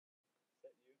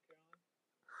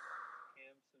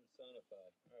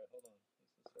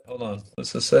Hold on.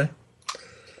 What's this say?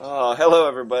 Oh, hello,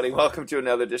 everybody. Welcome to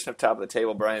another edition of Top of the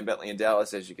Table. Brian Bentley in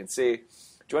Dallas, as you can see.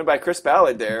 Joined by Chris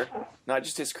Ballard there, not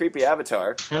just his creepy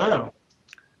avatar. Hello.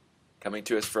 Coming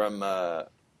to us from,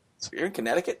 you're in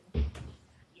Connecticut?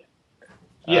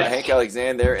 Yeah. Hank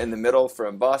Alexander in the middle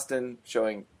from Boston,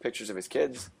 showing pictures of his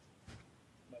kids.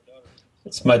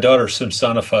 It's my daughter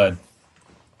Simpsonified.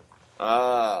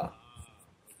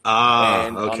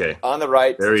 And okay. On the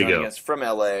right, There you joining go. us from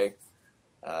L.A.,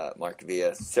 Mark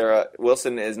Villa. Sarah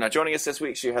Wilson is not joining us this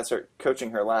week. She has her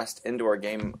coaching her last indoor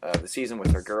game of the season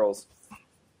with her girls.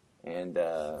 And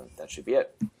that should be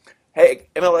it. Hey,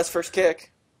 MLS First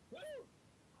Kick.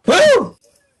 Woo!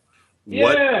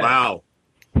 What? Yeah. Wow.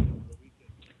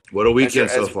 What a weekend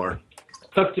As- so as- far.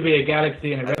 Sucks to be a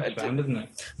Galaxy and a Reds fan, doesn't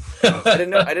it? I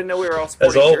didn't know we were all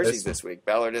sporting always. jerseys this week.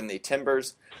 Ballard in the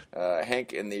Timbers,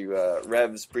 Hank in the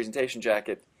Revs presentation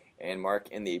jacket, and Mark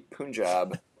in the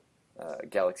Punjab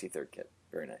Galaxy third kit.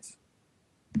 Very nice.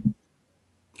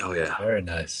 Oh, yeah. Very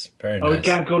nice. Very Oh, we nice.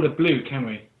 can't call it blue, can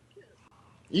we?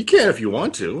 You can if you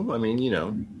want to. I mean,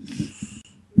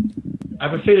 I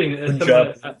have a feeling that there's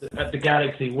Punjab. someone at the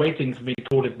Galaxy waiting for me to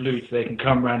call it blue so they can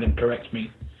come round and correct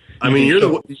me. I mean, you're the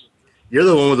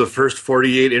one with the first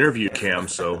 48 interview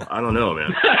cams, so I don't know,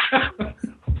 man.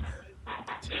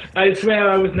 I swear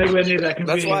I was nowhere near that That's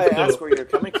convenient why I store. asked where you're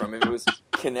coming from. If it was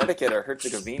Connecticut or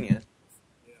Herzegovina.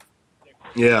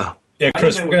 Yeah. Yeah,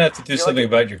 Chris, I we're know- gonna have to do feel something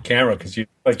about your camera because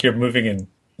you're moving in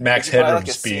max Is it probably headroom like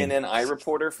a speed. CNN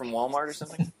iReporter from Walmart or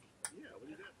something?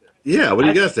 Yeah, what do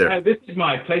you got there? This is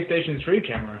my PlayStation 3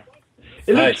 camera.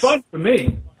 It Nice. looks fine for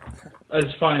me. As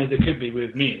fine as it could be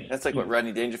with me. That's like what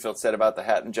Rodney Dangerfield said about the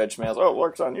hat and Judge Smails. Oh, it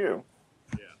works on you.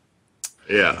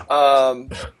 Yeah.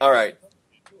 All right.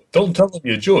 Don't tell them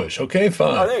you're Jewish, okay? Oh,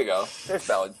 Fine. there you go. There's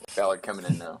Ballard coming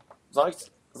in now. As long as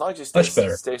you Much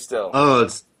better. stay still. Oh,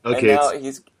 it's okay. And now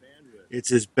It's, it's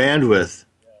his bandwidth.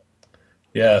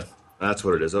 Yeah. That's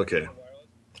what it is. Okay. Are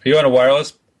you on a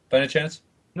wireless by any chance?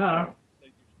 No.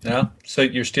 No? So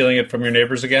you're stealing it from your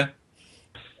neighbors again?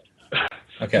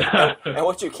 Okay. And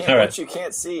what you can't All right. what you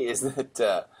can't see is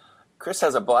that Chris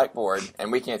has a blackboard,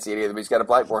 and we can't see it either. But he's got a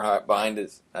blackboard behind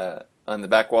his on the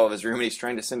back wall of his room, and he's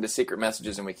trying to send us secret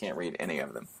messages, and we can't read any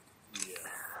of them.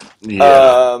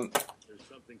 Yeah.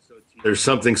 There's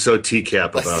something so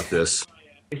TCAP about this.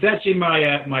 It's actually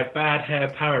my bad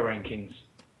hair power rankings.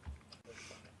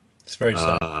 It's very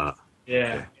sad.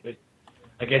 Yeah.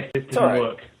 I guess it It's all didn't right.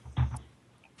 work.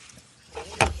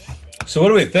 So what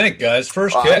do we think, guys?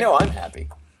 First Well, kick. I know I'm happy.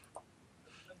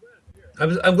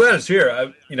 I'm glad it's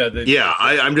here. Yeah,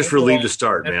 I'm just relieved to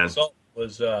start, End man. result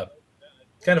was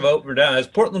kind of up or down. Has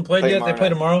Portland played Play yet? They play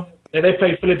tomorrow? Yeah, they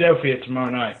play Philadelphia tomorrow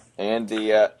night. And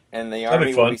the Army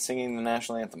will fun. be singing the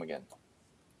national anthem again.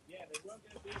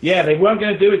 Yeah, they weren't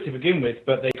going to do it to begin with,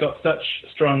 but they got such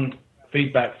strong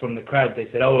feedback from the crowd.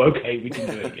 They said, "Oh, okay, we can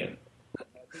do it again."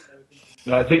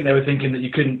 And I think they were thinking that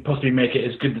you couldn't possibly make it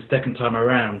as good the second time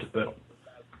around, but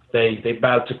they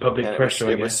bowed to public And pressure.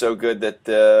 I it was guess. so good that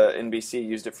NBC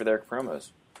used it for their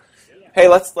promos. Hey,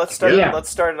 let's start. Yeah. Let's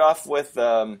start it off with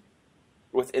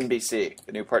NBC,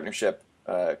 the new partnership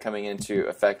coming into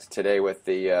effect today with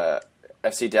the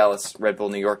FC Dallas Red Bull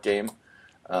New York game.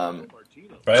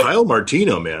 Right? Kyle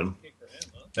Martino, man.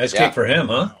 Nice Yeah. kick for him,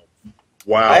 huh?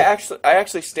 Wow. I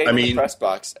actually stayed in the mean- press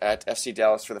box at FC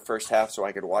Dallas for the first half so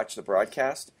I could watch the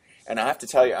broadcast, and I have to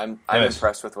tell you, I'm Nice.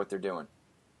 impressed with what they're doing.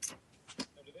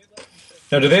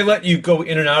 Now, do they let you go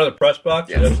in and out of the press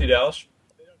box at Yes. FC Dallas?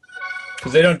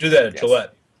 Because they don't do that at Yes.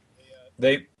 Gillette.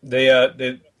 They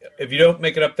if you don't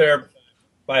make it up there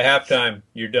by halftime,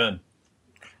 you're done.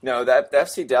 No, the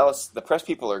FC Dallas, the press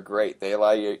people are great. They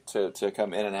allow you to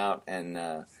come in and out, and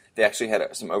they actually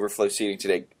had some overflow seating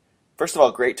today. First of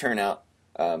all, great turnout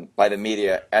by the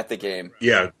media at the game.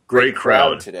 Yeah, great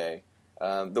crowd. Today.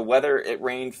 The weather, it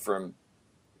rained from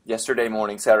yesterday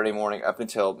morning, Saturday morning, up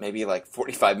until maybe like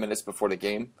 45 minutes before the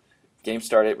game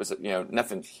started. It was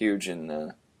nothing huge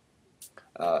and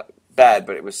bad,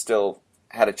 but it was still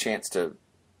had a chance to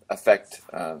affect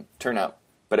turnout.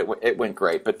 But it went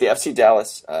great. But the FC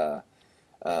Dallas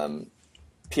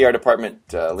PR department,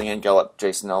 Leanne Gallup,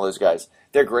 Jason, all those guys,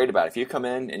 they're great about it. If you come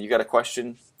in and you got a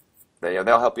question, they'll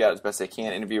help you out as best they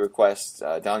can. Interview requests.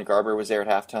 Don Garber was there at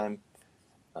halftime.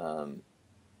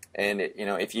 And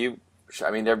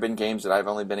there have been games that I've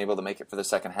only been able to make it for the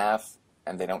second half,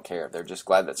 and they don't care. They're just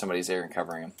glad that somebody's there and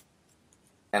covering them.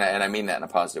 And I mean that in a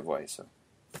positive way. So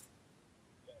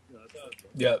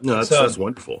Yeah, No, that's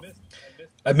wonderful.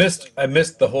 I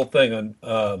missed the whole thing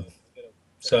on.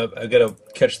 So I got to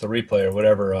catch the replay or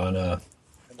whatever on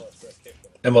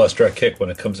MLS Direct Kick when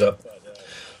it comes up.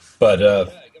 But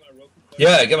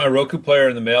yeah, I got my Roku player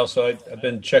in the mail, so I've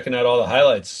been checking out all the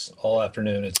highlights all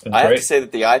afternoon. It's been I have great. to say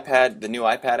that the new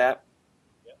iPad app,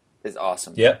 is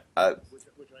awesome. Yeah.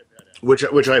 Which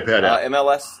iPad app?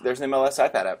 MLS. There's an MLS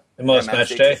iPad app. MLS Match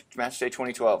Day? Match Day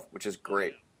 2012, which is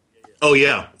great. Oh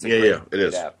yeah, It's a great, it great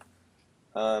is. app.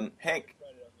 Hank,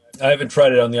 I haven't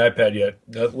tried it on the iPad yet.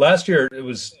 Last year, it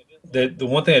was the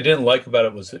one thing I didn't like about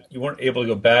it was that you weren't able to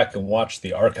go back and watch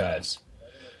the archives.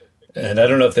 And I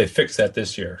don't know if they fixed that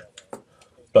this year,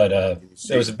 but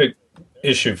it was a big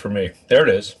issue for me. There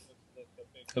it is.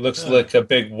 It looks like a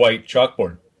big white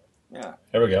chalkboard. yeah.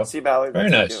 There we go. See, Ballard. Very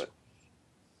that's how nice. you do it.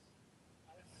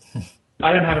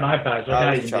 I don't have an iPad, so I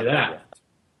can't It's even do chocolate,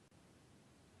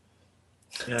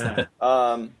 that.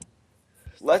 Yeah.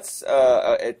 Let's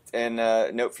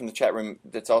note from the chat room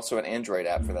that's also an Android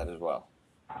app for that as well.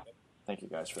 Thank you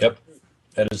guys for Yep,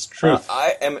 that is true.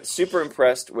 I am super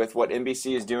impressed with what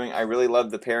NBC is doing. I really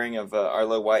love the pairing of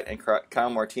Arlo White and Kyle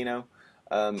Martino.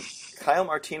 Kyle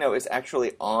Martino is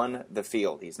actually on the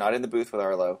field. He's not in the booth with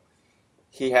Arlo.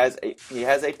 He has a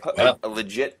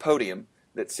legit podium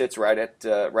that sits right at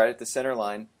the center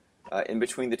line, in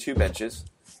between the two benches,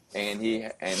 and he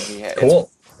has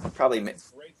Cool. probably.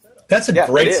 That's a Yeah,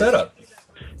 great it is. setup.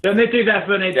 Don't they do that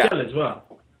for NHL Yeah. as well?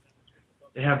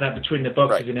 They have that between the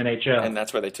boxes Right. in NHL. And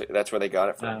that's where they got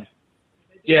it from.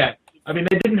 Yeah, I mean,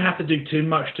 they didn't have to do too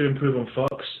much to improve on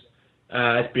Fox,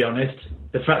 let's be honest.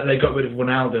 The fact that they got rid of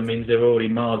Ronaldo means they're already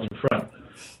miles in front.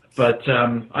 But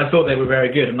I thought they were very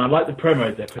good, and I like the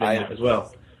promos they're putting out as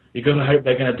well. You've got to hope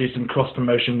they're going to do some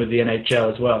cross-promotion with the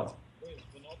NHL as well.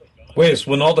 Wait, is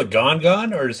Winalda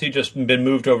gone, or has he just been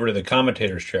moved over to the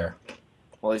commentator's chair?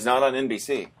 Well, he's not on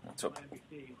NBC. That's what,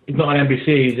 He's not on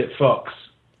NBC, he's at Fox.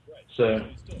 So.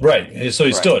 Right, so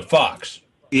he's still at Fox.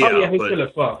 Yeah, Oh, yeah, he's but still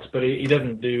at Fox, but he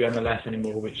doesn't do MLS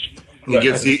anymore, which... he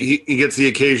gets the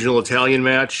occasional Italian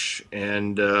match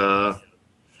and the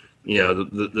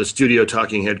studio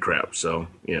talking head crap. So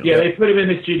Yeah, they put him in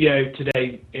the studio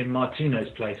today in Martino's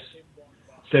place.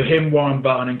 So him, Warren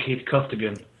Barton, and Keith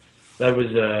Costigan. That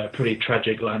was a pretty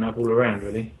tragic lineup all around,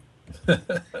 really.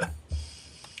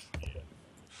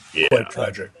 yeah. Quite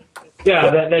tragic.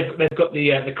 Yeah, they've got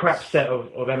the crap set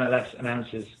of MLS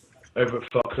announcers over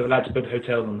at Fox. They're allowed to put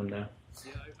hotels on them now.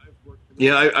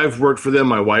 Yeah, I've worked for them.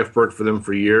 My wife worked for them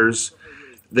for years.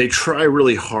 They try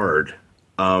really hard.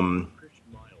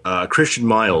 Christian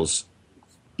Miles,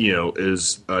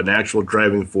 is an actual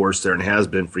driving force there and has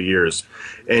been for years.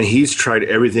 And he's tried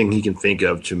everything he can think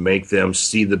of to make them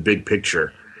see the big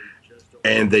picture.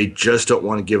 And they just don't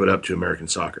want to give it up to American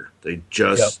soccer. They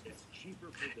just... Yep.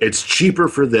 It's cheaper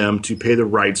for them to pay the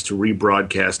rights to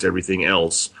rebroadcast everything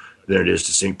else than it is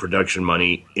to sink production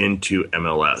money into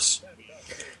MLS.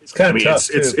 It's kind of tough,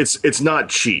 too. It's not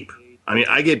cheap. I mean,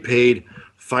 I get paid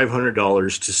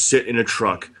 $500 to sit in a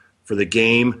truck for the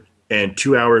game and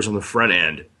 2 hours on the front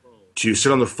end to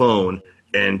sit on the phone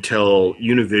and tell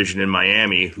Univision in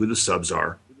Miami who the subs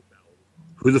are,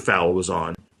 who the foul was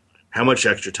on, how much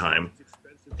extra time.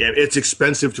 And it's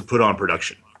expensive to put on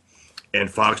production. And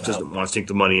Fox doesn't want to sink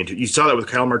the money into it. You saw that with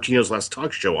Kyle Martino's last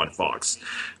talk show on Fox.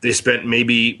 They spent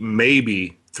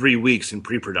maybe 3 weeks in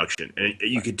pre-production. And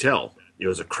you could tell it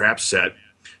was a crap set.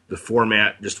 The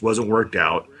format just wasn't worked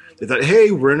out. They thought,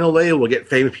 hey, we're in LA. We'll get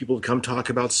famous people to come talk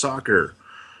about soccer.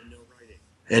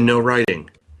 And no writing.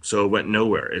 So it went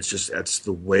nowhere. It's just that's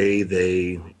the way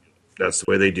they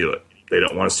do it. They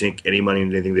don't want to sink any money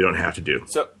into anything they don't have to do.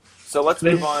 So let's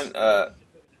move on.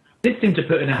 Did seem to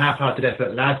put in a half-hearted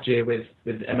effort last year with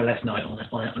MLS Night on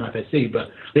FSC, but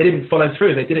they didn't follow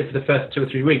through. They did it for the first 2 or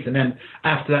 3 weeks, and then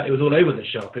after that, it was all over the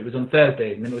shop. It was on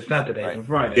Thursdays, and then it was Saturdays and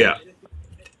Fridays. Yeah,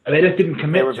 and they just didn't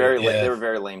commit. They were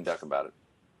very lame duck about it.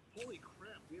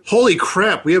 Holy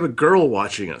crap! We have a girl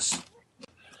watching us.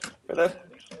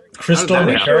 Crystal Are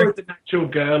we sure McCarrick. it's an actual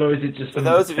girl, or is it just For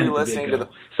those of you listening to the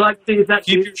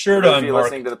Keep your shirt those of on, you Mark.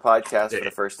 listening to the podcast for the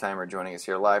first time or joining us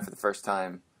here live for the first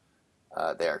time,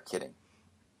 they are kidding.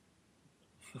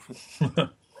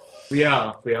 We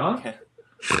are. We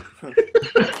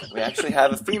actually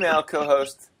have a female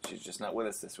co-host. She's just not with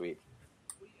us this week.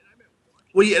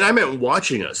 Well, yeah, and I meant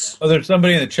watching us. Oh, there's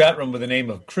somebody in the chat room with the name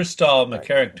of Crystal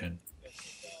McCarrington.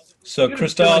 So,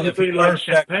 Crystal, if you are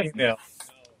that email,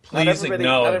 please acknowledge.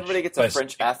 Not everybody gets a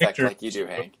French affect like you do,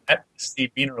 Hank. At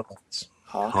Steve Beanerlands.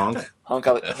 Honk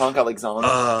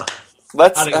Alexander.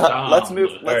 Let's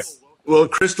move. Well,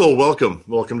 Crystal, welcome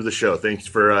to the show. Thanks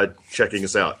for checking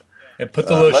us out. And put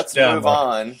the lotion let's down. Move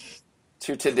on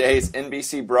to today's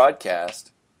NBC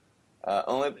broadcast.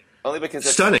 Only because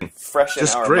it's stunning, fresh in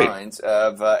just our great. minds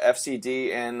of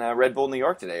FCD and Red Bull New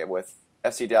York today, with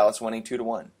FC Dallas winning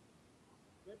 2-1.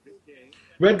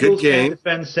 Red Good Bulls game. can't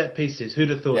defend set pieces. Who'd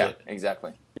have thought Yeah, it?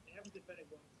 exactly.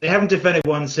 They haven't defended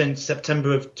one since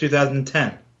September of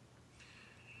 2010.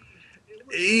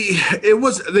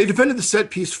 They defended the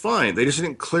set piece fine. They just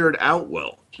didn't clear it out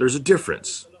well. There's a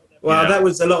difference. Well, Yeah. that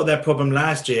was a lot of their problem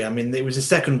last year. I mean, it was a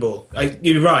second ball.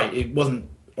 You're right. It wasn't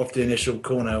off the initial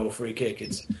corner or free kick.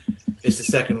 It's the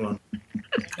second one.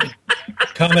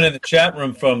 Comment in the chat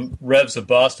room from Revs of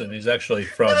Boston. He's actually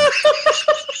from.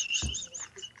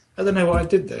 I don't know what I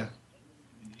did there.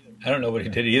 I don't know what he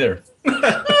did either.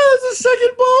 It's a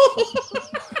second ball.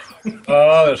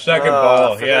 Oh, the second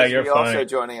ball. For Yeah, those you're of you also fine.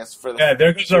 joining us for the Yeah,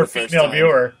 there goes for our the first female time.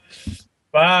 viewer.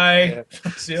 Bye.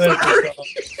 See you later.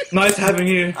 Christoph. Nice having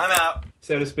you, I'm out.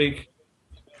 so to speak.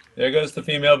 There goes the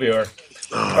female viewer.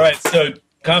 All right, so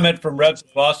comment from Revs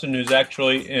of Boston, who's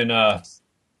actually in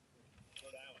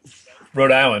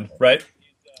Rhode Island, right?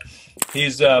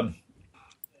 He's saying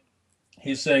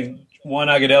Juan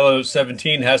Agudelo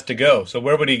 17 has to go. So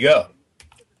where would he go?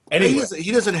 Anyway,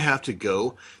 He doesn't have to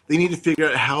go. They need to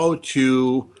figure out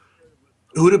who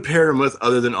to pair him with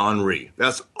other than Henri.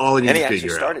 That's all they need And he to actually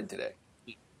figure out. started today.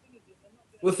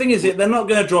 well, the thing is, they're not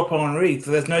going to drop Henri,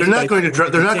 so there's no. They're not going to space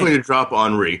for they're not team. going to drop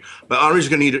Henri, but Henri's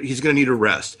going to need a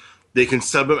rest. They can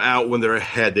sub him out when they're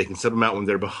ahead. They can sub him out when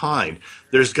they're behind.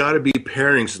 There's got to be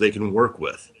pairings so they can work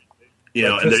with. You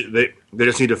know, and they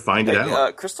just need to find it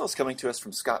out. Crystal's coming to us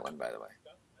from Scotland, by the way.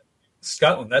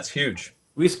 Scotland, that's huge.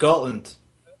 We Scotland.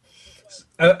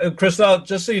 Crystal,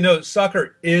 just so you know,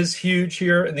 soccer is huge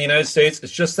here in the United States.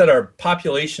 It's just that our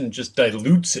population just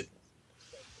dilutes it.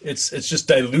 It's just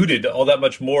diluted all that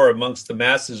much more amongst the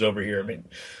masses over here. I mean,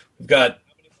 we've got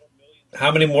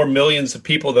how many more millions of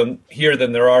people than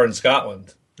there are in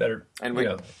Scotland that are, And we-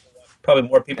 probably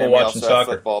more people And we watching also have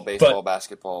soccer. football, baseball, But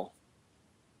basketball.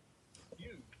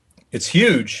 it's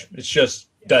huge. It's just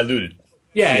diluted.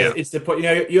 Yeah, Yeah. it's the point. You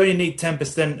know, you only need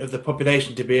 10% of the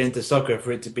population to be into soccer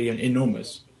for it to be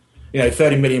enormous.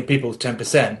 30 million people is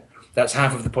 10%. That's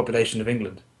half of the population of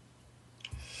England.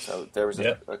 So there was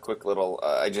Yeah. a quick little.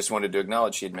 I just wanted to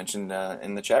acknowledge she had mentioned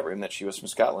in the chat room that she was from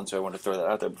Scotland, so I wanted to throw that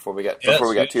out there before we got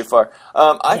Yes, too far.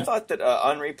 I thought that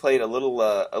Henri played a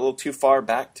little too far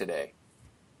back today.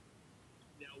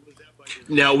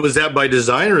 Now, was that by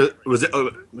design or was it?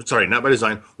 Sorry, not by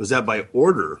design. Was that by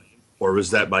order or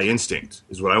was that by instinct?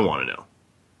 Is what I want to know.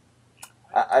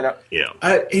 I don't.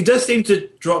 Yeah. He does seem to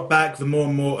drop back the more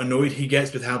and more annoyed he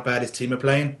gets with how bad his team are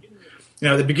playing.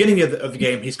 At the beginning of the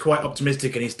game, he's quite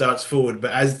optimistic and he starts forward,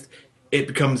 but as it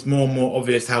becomes more and more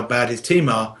obvious how bad his team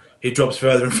are, he drops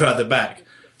further and further back.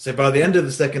 So by the end of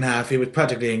the second half, he was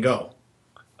practically in goal.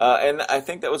 And I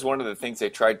think that was one of the things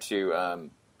they tried to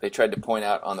point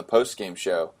out on the post game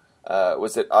show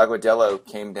was that Agudelo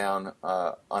came down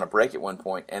on a break at one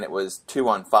point, and it was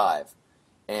 2-on-5,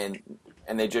 and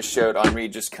they just showed Henri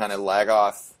just kind of lag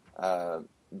off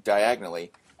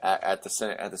diagonally at the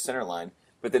center line.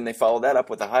 But then they followed that up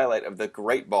with a highlight of the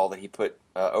great ball that he put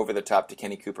over the top to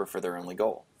Kenny Cooper for their only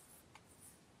goal.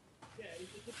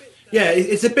 Yeah,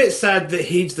 it's a bit sad that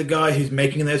he's the guy who's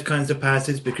making those kinds of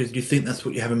passes because you think that's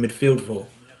what you have a midfield for.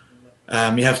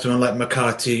 You have someone like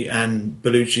McCarthy and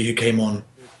Bellucci who came on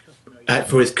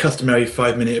for his customary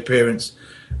 5-minute appearance.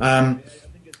 I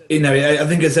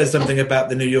think it says something about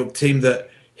the New York team that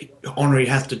Henri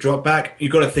has to drop back.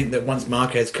 You've got to think that once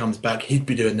Marquez comes back, he'd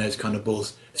be doing those kind of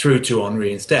balls through to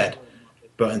Henri instead.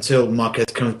 But until Marquez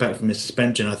comes back from his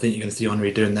suspension, I think you're going to see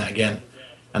Henri doing that again.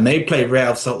 And they play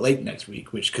Real Salt Lake next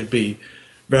week, which could be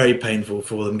very painful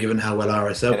for them, given how well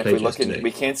RSL And if we played look yesterday.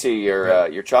 we can't see your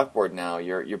chalkboard now.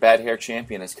 Your bad hair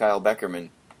champion is Kyle Beckerman.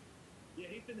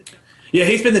 Yeah,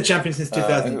 he's been the champion since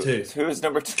 2002. Who is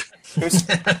number two? It's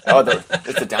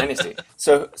the dynasty.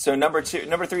 So number 3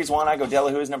 is Juan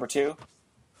Agudelo. Who is number 2?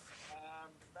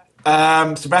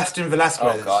 Sebastian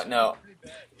Velasquez. Oh God, no.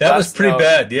 That was pretty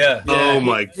bad, yeah. Oh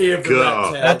my Here for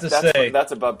god. that, Not to say.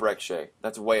 That's above Breck Shea.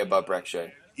 That's way above Breck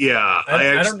Shea. Yeah.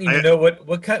 I don't even know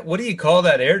what do you call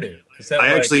that hairdo? Is that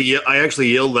I like, actually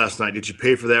yelled last night. Did you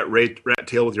pay for that rat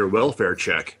tail with your welfare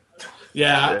check?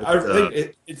 Yeah, I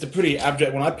think it's a pretty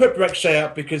abject one. I put Breck Shea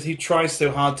up because he tries so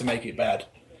hard to make it bad.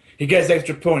 He gets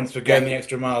extra points for going the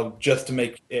extra mile just to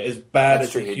make it as bad That's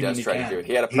as true. he He does humanly try can. to do it.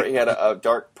 He had a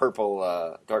dark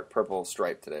purple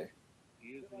stripe today.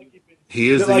 He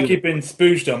is It's like he'd been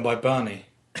spooged on by Barney.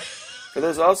 For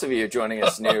those also of you joining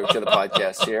us new to the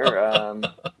podcast here, I'm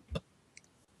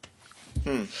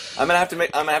gonna have to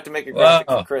make a graphic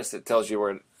for Chris that tells you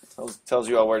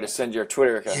all where to send your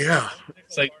Twitter account. Yeah.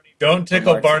 it's like don't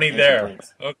tickle Marks Barney and there.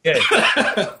 points. Okay.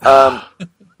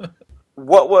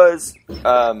 What was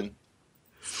I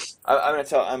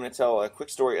I'm gonna tell a quick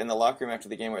story in the locker room after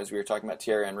the game as we were talking about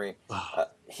Thierry Henry.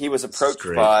 He was approached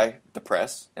by the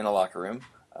press in the locker room,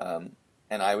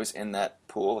 and I was in that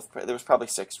pool. There was probably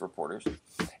 6 reporters,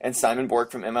 and Simon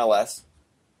Borg from MLS.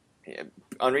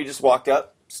 Henry just walked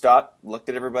up, stopped, looked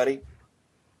at everybody,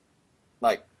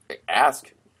 like,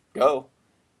 ask, go,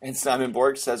 and Simon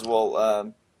Borg says,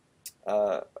 "Well,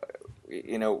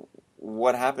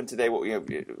 what happened today?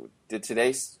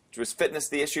 Was fitness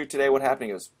the issue today? What happened?"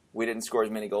 He goes, "We didn't score as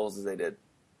many goals as they did."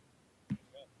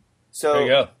 So there you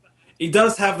go. He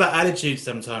does have that attitude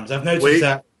sometimes. I've noticed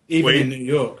that even in New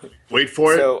York. Wait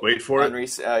for it. Henry,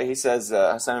 he says,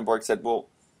 Simon Borg said, "Well,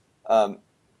 it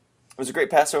was a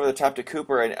great pass over the top to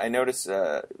Cooper. I noticed,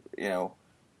 what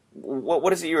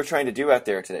is it you were trying to do out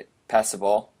there today? Pass the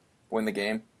ball, win the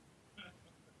game."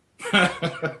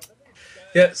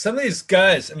 Yeah, some of these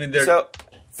guys, I mean, they're... So,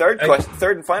 third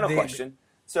and final question.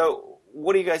 So,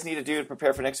 what do you guys need to do to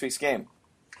prepare for next week's game?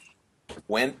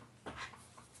 Win.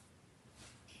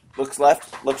 Looks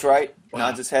left, looks right,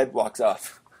 nods his head, walks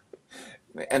off.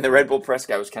 And the Red Bull press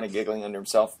guy was kind of giggling under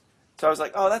himself. So I was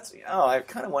like, I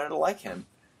kind of wanted to like him.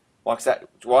 Walking out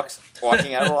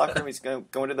of the locker room, he's going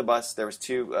to the bus. There was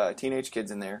 2 teenage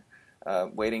kids in there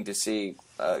waiting to see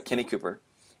Kenny Cooper.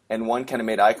 And one kind of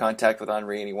made eye contact with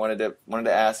Henry, and he wanted to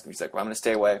ask. He's like, "Well, I'm going to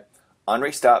stay away."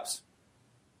 Henry stops.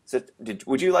 Said,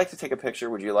 "Would you like to take a picture?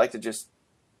 Would you like to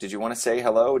did you want to say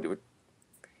hello?"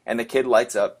 And the kid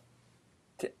lights up.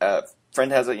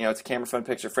 Friend has it's a camera phone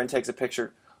picture. Friend takes a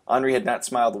picture. Henry had not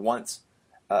smiled once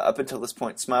up until this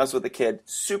point. Smiles with the kid.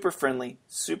 Super friendly,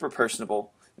 super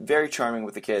personable, very charming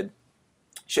with the kid.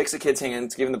 Shakes the kid's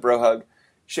hand, gives him the bro hug.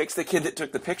 Shakes the kid that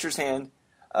took the picture's hand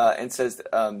and says,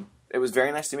 "It was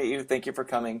very nice to meet you. Thank you for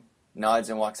coming." Nods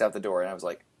and walks out the door. And I was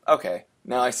like, okay,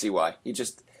 now I see why.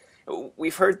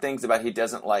 We've heard things about he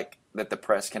doesn't like that the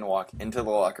press can walk into the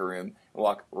locker room and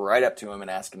walk right up to him and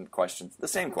ask him questions, the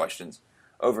same questions,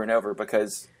 over and over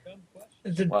because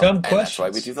dumb questions. That's why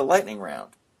we do the lightning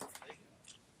round.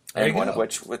 And one of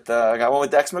which I got one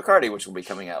with Dax McCarty, which will be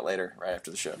coming out later, right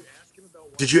after the show.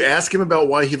 Did you ask him about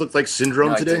why he looked like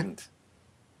Syndrome today? I didn't.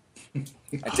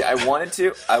 I wanted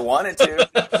to.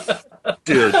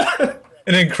 Dude.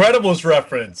 An Incredibles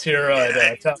reference here.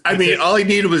 I mean, all he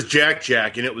needed was Jack,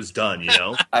 and it was done,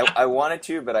 I wanted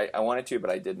to, but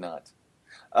I did not.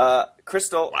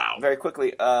 Crystal, wow. Very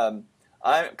quickly, I'm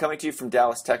coming to you from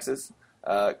Dallas, Texas.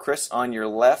 Chris, on your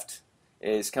left,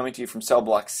 is coming to you from Cell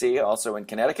Block C, also in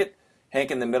Connecticut.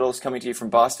 Hank in the middle is coming to you from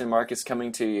Boston. Mark is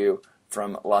coming to you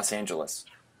from Los Angeles.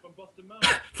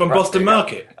 From Boston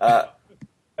Market.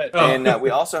 And we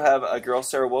also have a girl,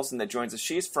 Sarah Wilson, that joins us.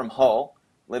 She's from Hull,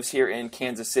 lives here in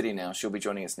Kansas City now. She'll be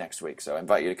joining us next week, so I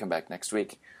invite you to come back next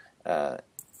week. So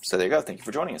there you go. Thank you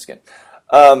for joining us again.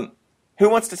 Who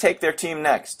wants to take their team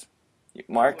next?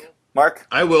 Mark?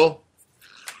 I will.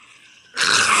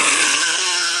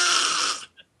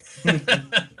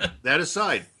 That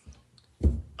aside,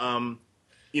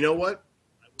 you know what?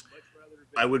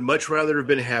 I would much rather have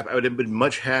been happy. I would have been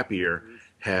much happier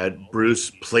had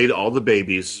Bruce played all the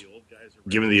babies,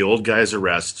 given the old guys a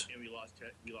rest,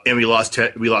 and we lost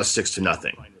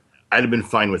 6-0. I'd have been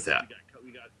fine with that.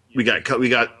 We got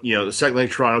the second leg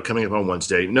Toronto coming up on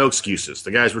Wednesday. No excuses.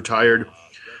 The guys were tired.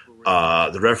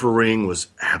 The refereeing was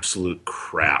absolute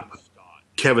crap.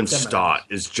 Kevin Stott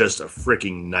is just a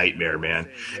freaking nightmare, man.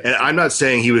 And I'm not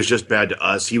saying he was just bad to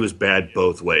us. He was bad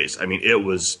both ways. I mean, it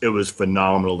was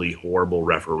phenomenally horrible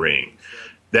refereeing.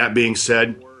 That being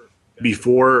said,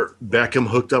 before Beckham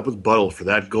hooked up with Buttle for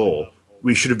that goal,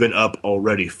 we should have been up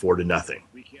already 4-0.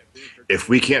 If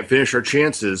we can't finish our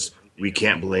chances, we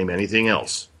can't blame anything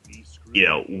else.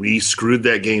 We screwed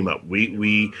that game up.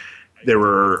 There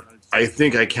were, I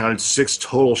think I counted 6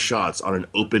 total shots on an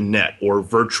open net or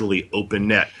virtually open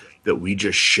net that we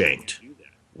just shanked.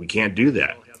 We can't do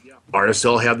that.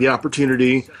 RSL had the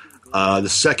opportunity. The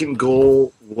second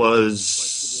goal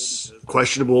was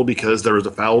questionable because there was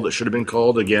a foul that should have been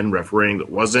called. Again, refereeing that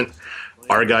wasn't.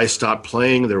 Our guys stopped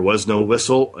playing. There was no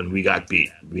whistle, and we got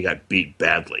beat. We got beat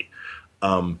badly.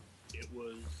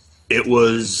 It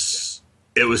was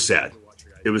sad.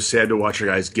 It was sad to watch our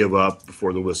guys give up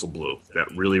before the whistle blew. That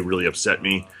really, really upset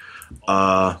me.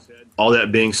 All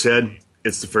that being said,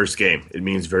 it's the first game. It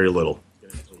means very little.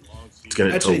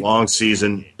 It's a long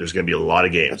season. There's going to be a lot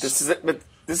of games. But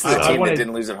this is a team that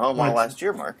didn't lose at home all last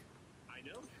year, Mark.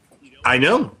 I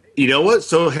know. You know what?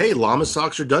 So, hey, llama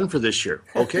socks are done for this year.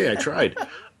 Okay, I tried.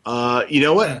 You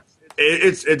know what?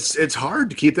 It's hard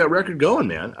to keep that record going,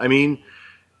 man. I mean,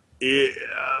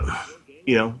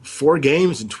 4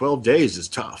 games in 12 days is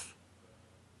tough.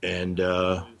 And,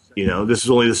 this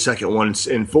is only the second one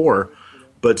in 4.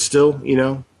 but still, it's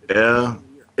the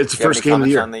Do you have first any game of the comments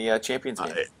year. on the Champions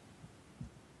game?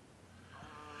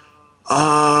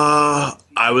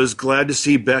 I was glad to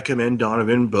see Beckham and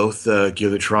Donovan both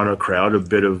give the Toronto crowd a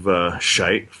bit of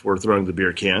shite for throwing the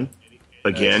beer can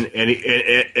again.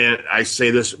 Nice. And I say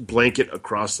this blanket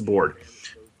across the board.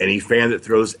 Any fan that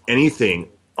throws anything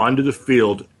onto the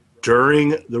field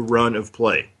during the run of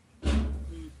play,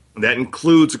 that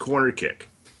includes a corner kick.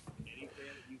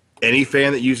 Any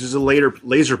fan that uses a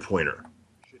laser pointer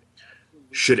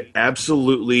should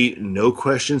absolutely, no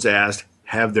questions asked,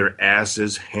 have their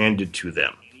asses handed to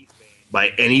them by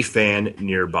any fan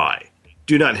nearby.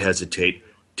 Do not hesitate.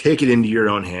 Take it into your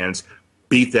own hands.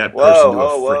 Beat that person to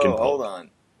a freaking pulp. Hold on.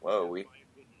 Whoa, we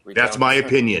That's my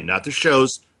opinion, not the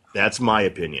show's. That's my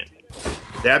opinion.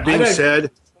 That being said,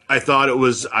 I thought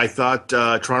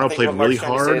Toronto played really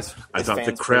hard. I thought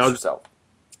the crowd.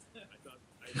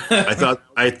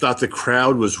 I thought the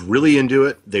crowd was really into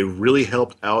it. They really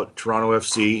helped out Toronto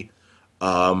FC.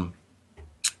 I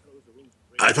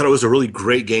thought it was a really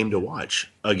great game to watch.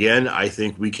 Again, I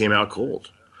think we came out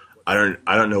cold. I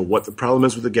don't know what the problem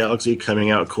is with the Galaxy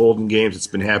coming out cold in games. It's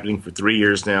been happening for 3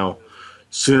 years now.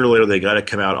 Sooner or later, they got to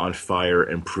come out on fire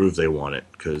and prove they want it.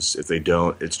 Because if they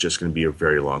don't, it's just going to be a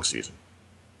very long season.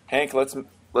 Hank, let's move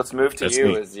to That's you.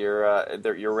 me. As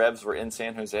your Revs were in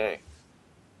San Jose.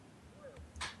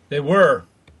 They were,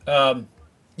 and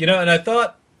I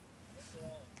thought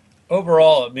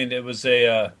overall, I mean, it was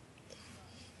a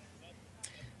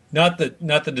not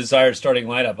the desired starting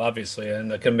lineup, obviously,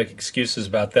 and I can make excuses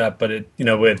about that. But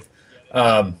with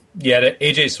AJ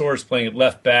Soares playing at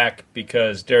left back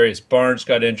because Darius Barnes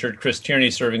got injured, Chris Tierney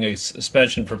serving a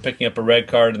suspension for picking up a red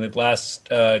card in the last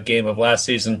game of last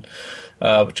season,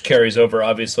 which carries over,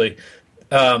 obviously.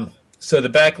 So the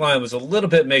back line was a little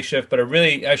bit makeshift, but I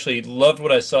really actually loved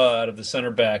what I saw out of the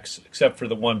center backs, except for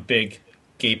the one big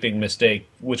gaping mistake,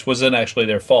 which wasn't actually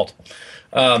their fault.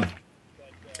 But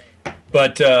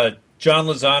John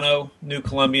Lozano, new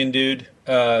Colombian dude,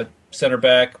 center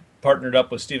back, partnered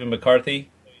up with Stephen McCarthy,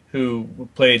 who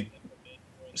played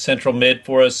central mid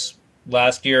for us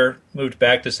last year, moved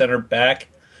back to center back.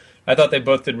 I thought they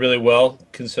both did really well,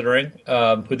 considering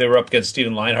who they were up against,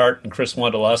 Steven Leinhart and Chris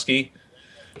Wondolowski.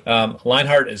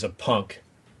 Leinhart is a punk.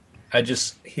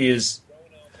 He is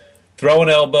throwing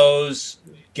elbows,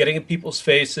 getting in people's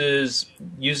faces,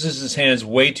 uses his hands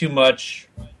way too much.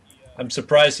 I'm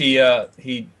surprised he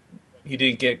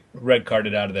didn't get red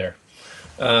carded out of there.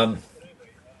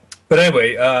 But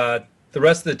anyway, the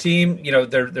rest of the team,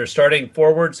 they're starting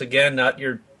forwards again, not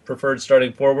your preferred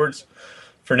starting forwards.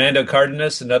 Fernando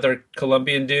Cardenas, another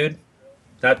Colombian dude.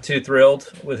 Not too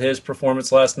thrilled with his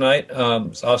performance last night.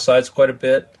 Was offsides quite a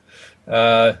bit.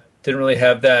 Didn't really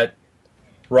have that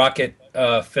rocket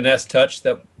finesse touch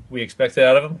that we expected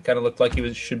out of him. Kind of looked like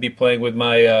he should be playing with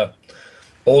my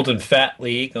old and fat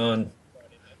league on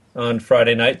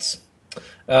Friday nights.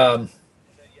 And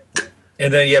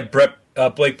then you have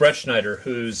Blake Bretschneider,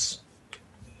 who's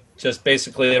just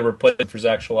basically a replacement for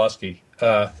Zach Schalowski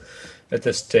at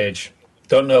this stage.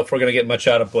 Don't know if we're going to get much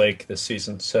out of Blake this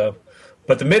season, so...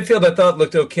 But the midfield, I thought,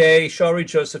 looked okay. Shawry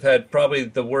Joseph had probably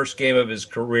the worst game of his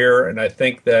career, and I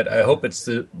hope it's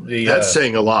the That's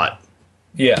saying a lot.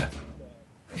 Yeah.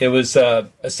 It was,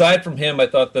 aside from him, I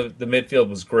thought the midfield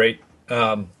was great.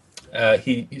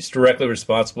 He's directly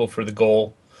responsible for the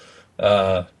goal.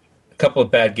 A couple of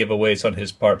bad giveaways on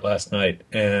his part last night,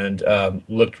 and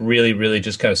looked really, really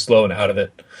just kind of slow and out of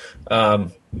it. But,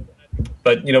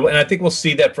 and I think we'll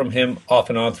see that from him off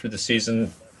and on through the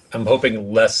season. I'm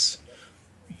hoping less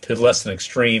than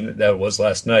extreme that it was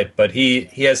last night, but he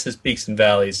has his peaks and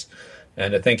valleys,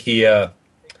 and I think it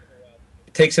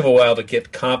takes him a while to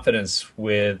get confidence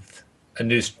with a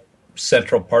new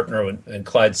central partner and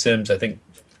Clyde Sims. I think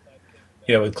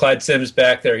with Clyde Sims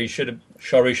back there,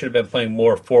 Shawry should have been playing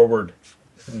more forward,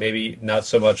 maybe not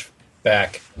so much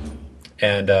back,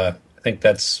 and I think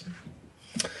that's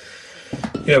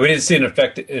we didn't see an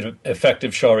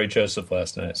effective Shawry Joseph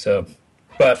last night. So,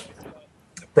 but.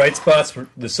 Bright spots for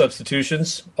the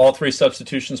substitutions. All three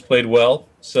substitutions played well.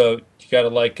 So you got to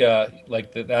like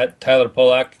that. Tyler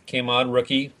Polak came on,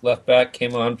 rookie left back,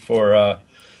 came on for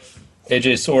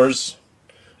AJ Soares.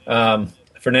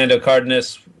 Fernando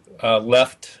Cardenas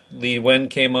left. Lee Wen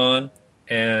came on,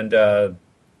 and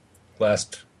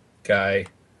last guy.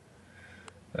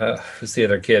 Who's the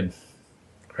other kid?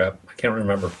 Crap, I can't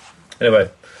remember. Anyway,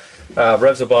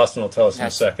 Revs of Boston will tell us in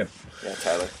a second. Yeah,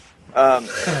 Tyler.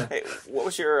 Hey, what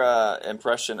was your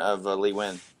impression of Lee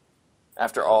Wen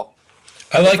after all?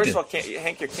 I liked First it. of all,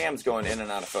 Hank, your cam's going in and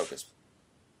out of focus.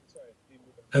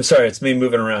 I'm sorry, it's me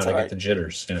moving around. I right. get the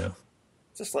jitters, Is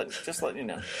Just letting you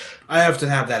know. I often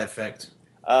have that effect.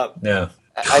 No.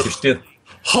 I, You're still,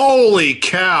 Holy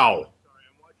cow!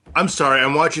 I'm sorry.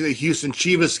 I'm watching the Houston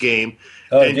Chivas game,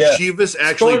 and yeah. Chivas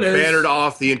actually Spoilers. bannered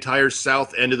off the entire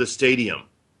south end of the stadium.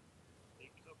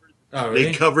 Oh, really?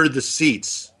 They covered the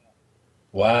seats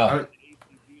wow.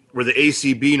 where the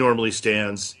ACB normally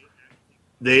stands.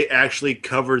 They actually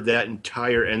covered that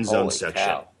entire end zone holy section,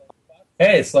 cow.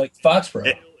 Hey, it's like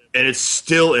Foxborough. and it's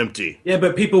still empty. Yeah,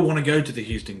 but people want to go to the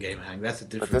Houston game, Hank. That's a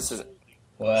But difference. this is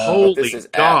Wow. Holy this is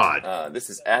God! at this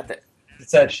is at the.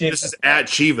 It's that shit. This is at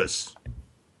Chivas.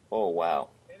 Oh wow.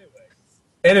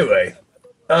 Anyway,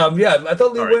 yeah, I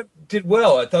thought Lee All right. Wynn did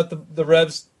well. I thought the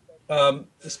Revs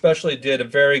especially did a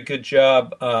very good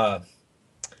job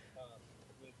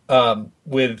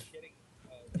with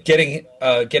getting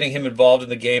him involved in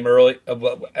the game early.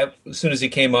 As soon as he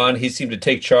came on, he seemed to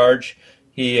take charge.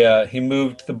 He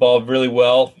moved the ball really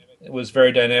well. It was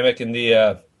very dynamic, and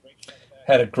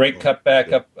had a great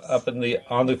cutback up from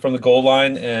the goal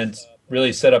line, and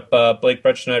really set up Blake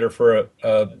Bretschneider for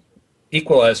a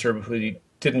equalizer who he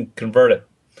didn't convert it.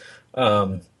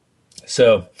 I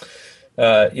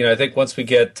think once we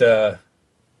get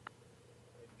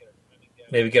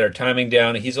maybe get our timing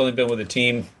down, he's only been with the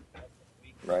team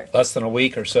Right. less than a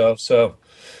week or so.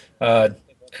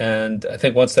 And I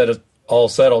think once that is all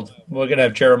settled, we're going to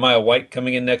have Jeremiah White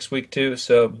coming in next week too.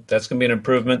 So that's going to be an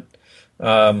improvement.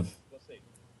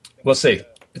 We'll see.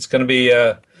 It's going to be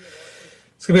a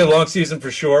long season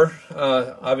for sure.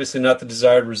 Obviously not the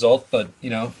desired result, but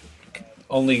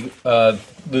only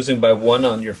losing by 1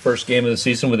 on your first game of the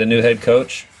season with a new head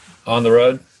coach on the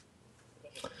road.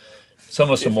 It's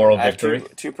almost a moral I have victory.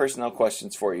 two personnel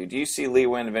questions for you. Do you see Lee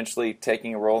Wynn eventually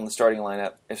taking a role in the starting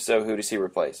lineup? If so, who does he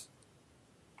replace?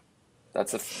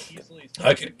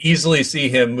 I could easily see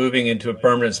him moving into a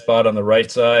permanent spot on the right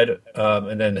side,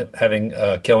 and then having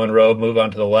Kellen Rowe move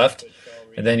onto the left,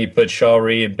 and then you put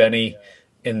Shawry and Benny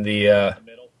in the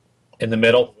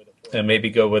middle, and maybe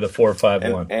go with a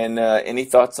 4-5-1. And any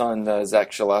thoughts on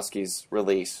Zach Shalowski's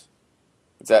release?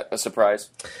 Is that a surprise?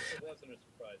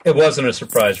 It wasn't a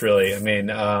surprise, really. I mean,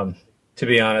 to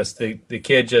be honest, the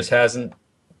kid just hasn't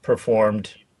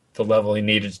performed the level he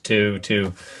needed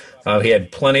to. He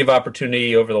had plenty of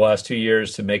opportunity over the last 2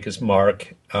 years to make his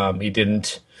mark. He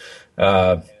didn't.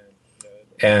 In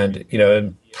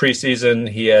preseason,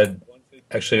 he had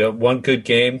actually one good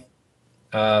game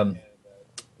and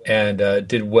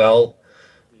did well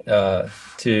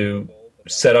to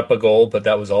set up a goal, but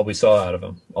that was all we saw out of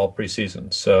him all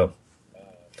preseason. So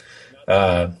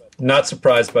not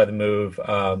surprised by the move.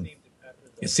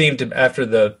 It seemed to, after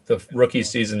the rookie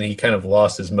season, he kind of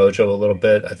lost his mojo a little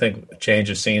bit. I think a change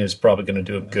of scene is probably going to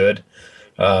do him good.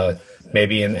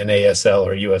 Maybe in an ASL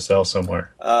or USL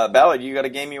somewhere. Ballard, you got a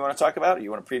game you want to talk about?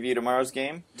 You want to preview tomorrow's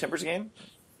game, Timbers game?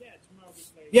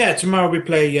 Yeah, tomorrow we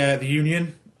play the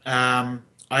Union. I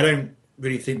don't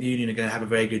really think the Union are going to have a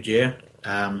very good year.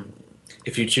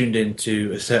 If you tuned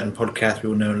into a certain podcast we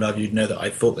all know and love, you'd know that I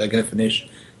thought they're going to finish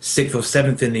 6th or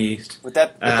 7th in the East. Would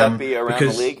that be around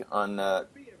the league on the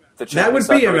that would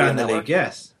be around the network? league,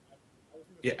 yes.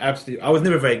 Yeah, absolutely. I was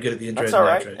never very good at the intros. That's all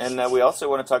right. and And outros. we also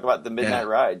want to talk about the Midnight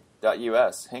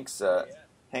Ride.us. Hank's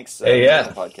Hey,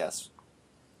 yeah. podcast.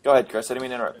 Go ahead, Chris. I didn't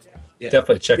mean to interrupt.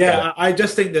 Definitely check that out. I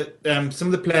just think that some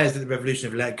of the players that the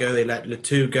Revolution have let go, they let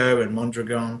Latu go and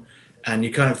Mondragon, and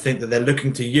you kind of think that they're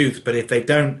looking to youth, but if they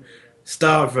don't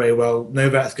start very well,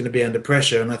 Novak's going to be under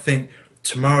pressure, and I think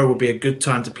tomorrow will be a good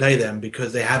time to play them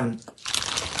because they haven't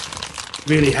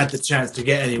really had the chance to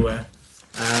get anywhere.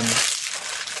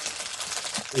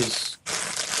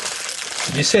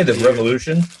 Did you say the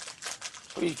Revolution?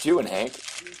 What are you doing, Hank?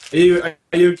 Are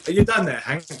you done there,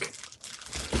 Hank?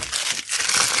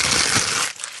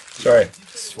 Sorry.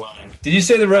 Swine. Did you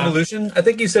say the Revolution? I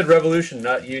think you said Revolution,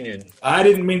 not Union. I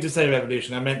didn't mean to say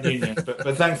Revolution. I meant Union.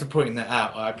 but thanks for pointing that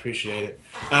out. I appreciate it.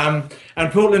 And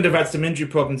Portland have had some injury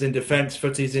problems in defence.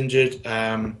 Footy's injured.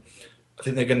 I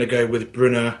think they're going to go with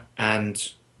Brunner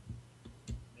and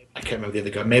I can't remember the other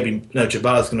guy.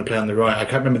 Jabala's going to play on the right. I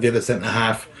can't remember the other centre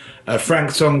half. Frank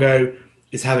Songo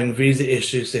is having visa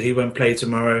issues, so he won't play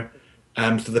tomorrow.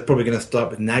 So they're probably going to start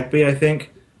with Nagby, I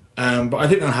think. But I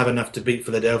think they'll have enough to beat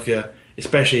Philadelphia,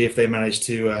 especially if they manage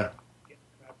to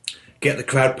get the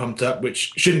crowd pumped up,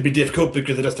 which shouldn't be difficult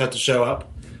because they just have to show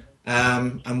up.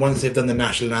 And once they've done the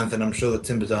national anthem, I'm sure the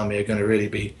Timbers Army are going to really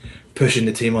be pushing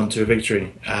the team on to a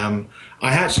victory. I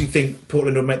actually think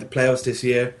Portland will make the playoffs this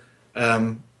year.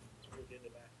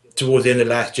 Towards the end of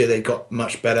last year, they got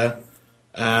much better.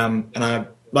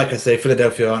 Like I say,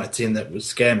 Philadelphia aren't a team that would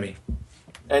scare me.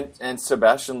 And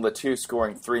Sebastian Latu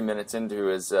scoring 3 minutes into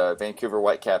his Vancouver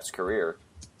Whitecaps career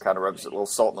kind of rubs a little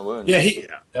salt in the wound. Yeah,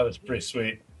 That was pretty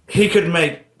sweet. he could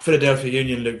make Philadelphia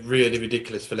Union look really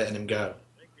ridiculous for letting him go.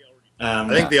 I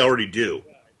think they already do.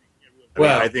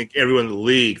 I think everyone in the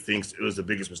league thinks it was the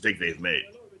biggest mistake they've made.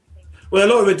 Well, a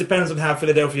lot of it depends on how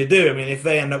Philadelphia do. I mean, if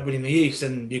they end up winning the East,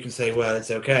 then you can say, well, it's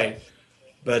okay.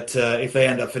 But if they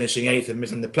end up finishing 8th and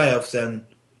missing the playoffs, then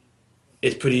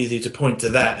it's pretty easy to point to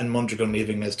that and Mondragon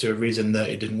leaving as to a reason that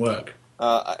it didn't work.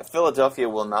 Philadelphia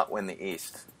will not win the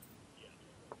East.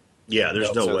 Yeah,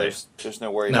 there's no way. There's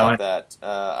no worry about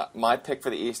that. My pick for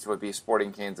the East would be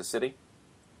Sporting Kansas City.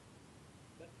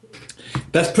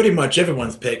 That's pretty much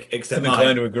everyone's pick except I'm mine.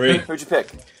 inclined to agree. Who'd you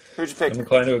pick? I'm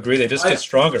inclined to agree. They just get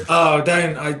stronger. Oh,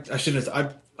 Dan, I shouldn't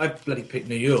have. I bloody picked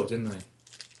New York, didn't I?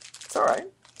 It's all right.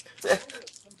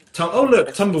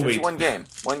 Look, Tumbleweed. It's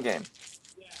one game.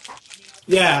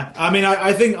 Yeah, I mean,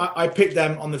 I think I picked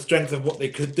them on the strength of what they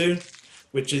could do,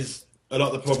 which is a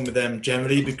lot of the problem with them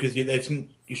generally because you think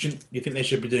they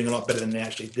should be doing a lot better than they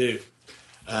actually do.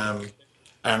 And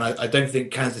I don't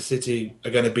think Kansas City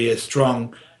are going to be as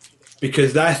strong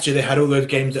because last year they had all those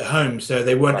games at home, so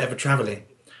they weren't ever traveling.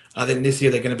 I think this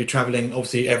year they're going to be traveling,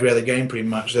 obviously, every other game pretty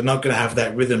much. They're not going to have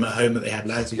that rhythm at home that they had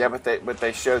last year. Yeah, but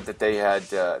they showed that they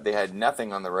had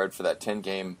nothing on the road for that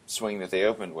 10-game swing that they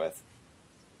opened with.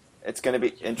 It's going to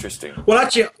be interesting. Well,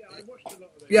 actually,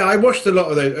 yeah, I watched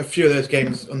a few of those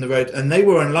games on the road, and they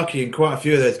were unlucky in quite a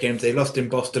few of those games. They lost in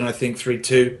Boston, I think,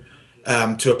 3-2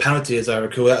 to a penalty, as I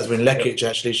recall. That was when Lekic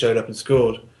actually showed up and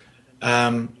scored.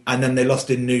 And then they lost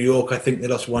in New York. I think they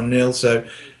lost 1-0. So,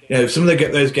 some of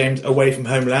those games away from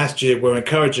home last year were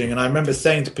encouraging. And I remember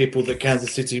saying to people that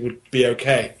Kansas City would be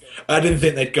okay. I didn't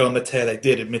think they'd go on the tear they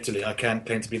did, admittedly. I can't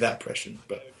claim to be that prescient.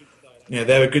 But,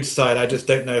 they're a good side. I just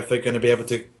don't know if they're going to be able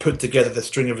to put together the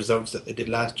string of results that they did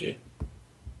last year.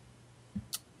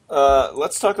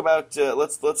 Let's talk about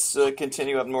let's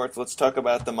continue up north. Let's talk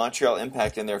about the Montreal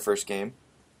Impact in their first game.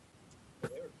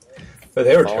 But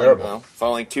they were terrible.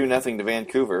 Falling 2-0 to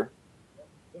Vancouver.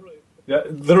 Yeah,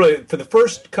 literally, for the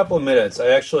first couple of minutes, I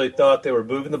actually thought they were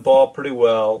moving the ball pretty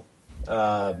well,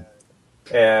 and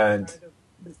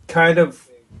kind of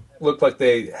looked like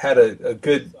they had a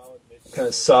good, kind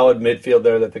of solid midfield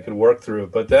there that they could work through.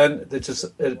 But then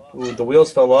the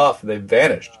wheels fell off and they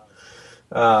vanished.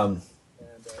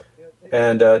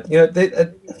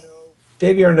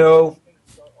 Davey Arnaud,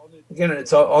 again,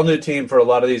 it's all new team for a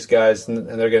lot of these guys, and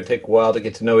they're going to take a while to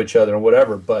get to know each other and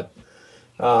whatever. But,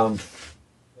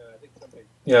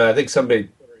 I think somebody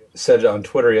said it on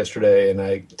Twitter yesterday, and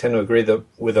I tend to agree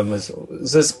with them. Is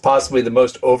this possibly the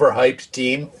most overhyped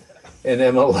team in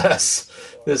MLS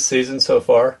this season so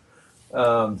far?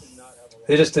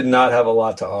 They just did not have a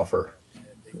lot to offer.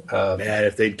 Man,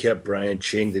 if they'd kept Brian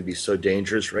Ching, they'd be so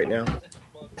dangerous right now.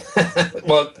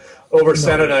 Well, over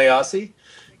Santa Nayasi?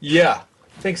 Yeah,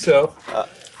 I think so.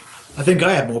 I think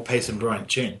I have more pace than Brian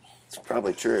Ching. It's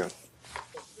probably true.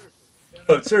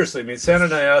 But seriously, I mean, Santa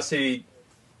Nayasi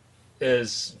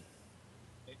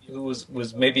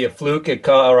was maybe a fluke at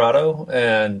Colorado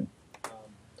and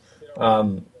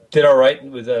did all right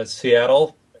with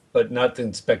Seattle, but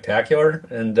nothing spectacular.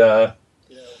 And I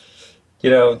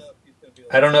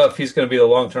don't know if he's going to be the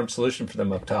long-term solution for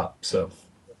them up top. So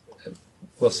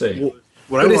we'll see. Well,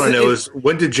 what I want to know is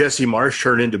when did Jesse Marsh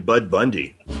turn into Bud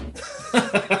Bundy?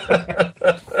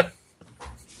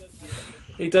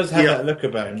 He does have that look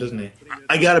about him, doesn't he?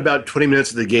 I got about 20 minutes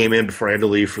of the game in before I had to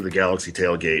leave for the Galaxy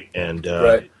tailgate, and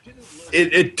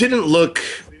it didn't look.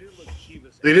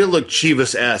 They didn't look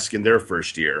Chivas-esque in their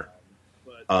first year,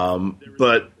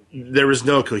 but there was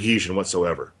no cohesion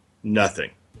whatsoever.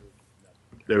 Nothing.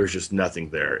 There was just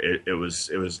nothing there. It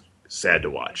was sad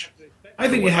to watch. I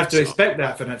think you have to expect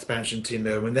that from an expansion team,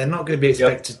 though, when they're not going to be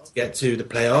expected to get to the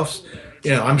playoffs.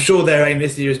 I'm sure their aim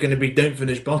this year is going to be don't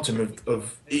finish bottom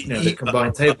of the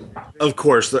combined table. Of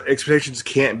course, the expectations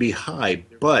can't be high,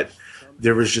 but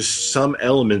there was just some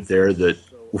element there that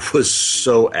was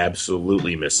so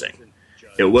absolutely missing.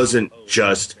 It wasn't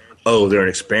just, they're an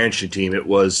expansion team. It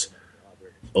was,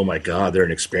 oh my God, they're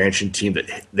an expansion team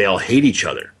that they all hate each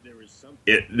other.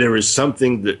 There was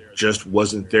something that just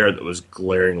wasn't there that was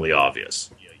glaringly obvious.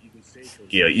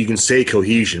 You can say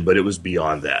cohesion, but it was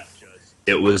beyond that.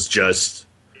 It was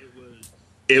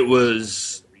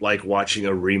like watching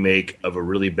a remake of a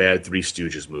really bad Three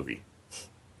Stooges movie.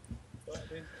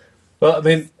 Well, I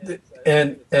mean,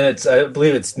 and I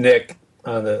believe it's Nick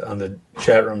on the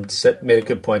chat room made a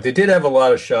good point. They did have a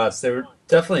lot of shots. They were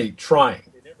definitely trying,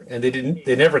 and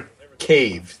they never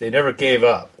caved. They never gave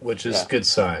up, which is a good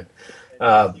sign.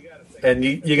 And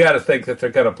you got to think that they're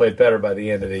going to play better by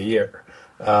the end of the year.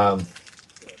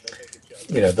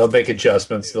 They'll make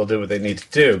adjustments. They'll do what they need to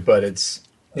do. But it's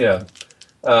Yeah.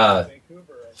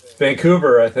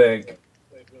 Vancouver, I think,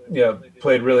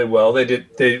 played really well. They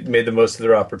made the most of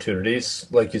their opportunities.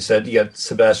 Like you said, you got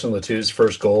Sebastian Latou's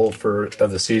first goal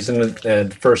of the season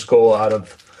and first goal out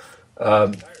of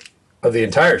the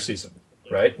entire season,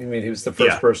 right? I mean, he was the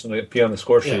first person to be on the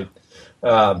score sheet.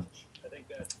 I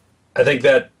think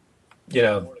that,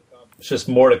 it's just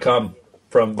more to come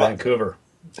from Vancouver.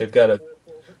 They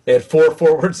had 4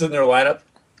 forwards in their lineup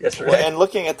yesterday. Well, and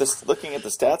looking at the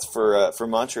stats for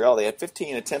Montreal, they had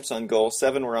 15 attempts on goal,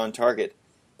 7 were on target,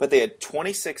 but they had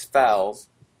 26 fouls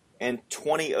and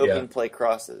 20 open play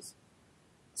crosses.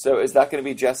 So is that going to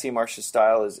be Jesse Marsh's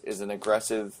style? Is an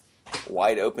aggressive,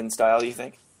 wide open style? You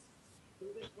think?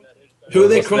 Who are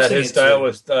they crossing? That his style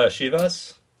with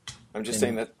Chivas? I'm just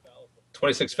saying that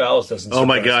 26 fouls doesn't. Oh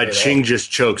my God, Ching just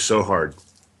choked so hard.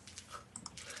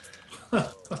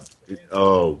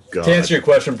 Oh God. To answer your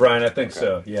question, Brian, I think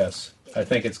so. Yes, I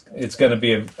think it's going to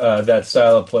be that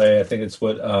style of play. I think it's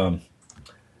what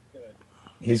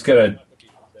he's going to.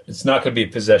 It's not going to be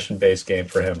a possession-based game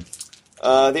for him.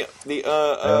 The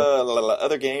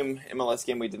other game, MLS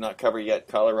game we did not cover yet,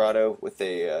 Colorado with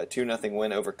a 2-0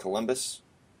 win over Columbus.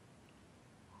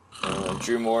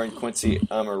 Drew Moore and Quincy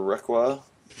Amarikwa.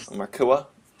 All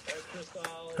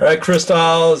right,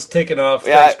 Cristal is taking off.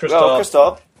 Yeah, Thanks, Cristal.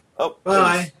 Cristal. Oh,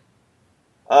 Bye.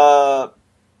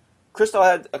 Cristal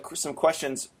had some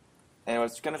questions, and I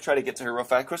was going to try to get to her real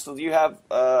fast. Cristal, do you have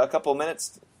a couple of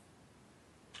minutes?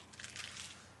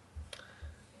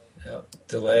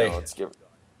 Delay. No, let's give.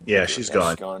 Yeah, she's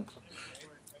gone.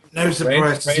 No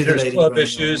surprise to see the Rangers lady. club running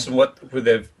issues around. and what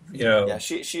they've Yeah,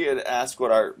 she had asked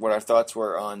what our thoughts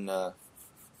were on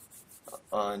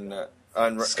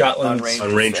Scotland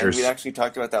on Rangers. And we actually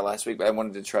talked about that last week, but I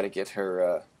wanted to try to get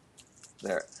her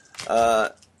there.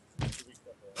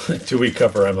 Do we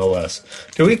cover MLS?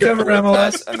 Do we cover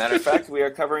MLS? As a matter of fact, we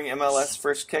are covering MLS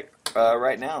First Kick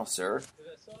right now, sir.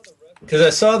 Because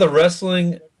I saw the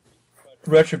Wrestling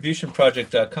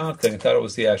RetributionProject.com thing. I thought it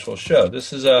was the actual show.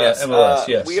 This is MLS,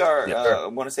 yes. We are. I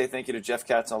want to say thank you to Jeff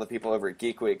Katz and all the people over at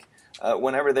Geek Week.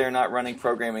 Whenever they're not running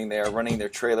programming, they are running their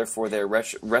trailer for their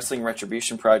Wrestling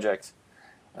Retribution Project.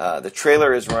 The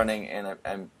trailer is running, and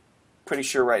I'm pretty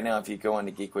sure right now if you go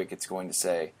onto Geek Week, it's going to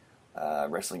say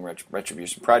Wrestling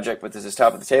Retribution Project. But this is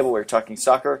top of the table. We're talking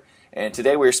soccer, and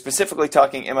today we're specifically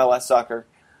talking MLS soccer,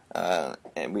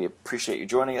 and we appreciate you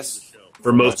joining us.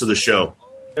 For most of the show.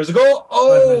 There's a goal.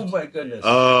 Oh, my goodness.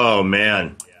 Oh,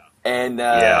 man. And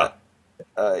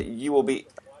you will be...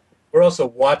 We're also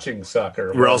watching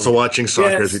soccer. We're also watching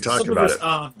soccer as we talk some about of us it.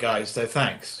 aren't, guys, so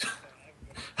thanks.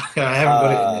 I haven't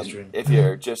got it in this room. If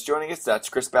you're just joining us, that's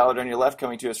Chris Ballard on your left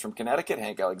coming to us from Connecticut,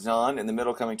 Hank Alexand in the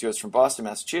middle coming to us from Boston,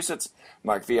 Massachusetts,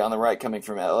 Mark V on the right coming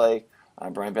from LA.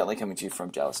 I'm Brian Bentley coming to you from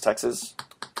Dallas, Texas.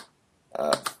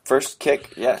 First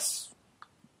kick, yes.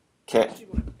 Okay.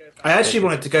 I actually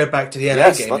wanted to go back to the LA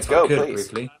Yes, game let's if go, I could please.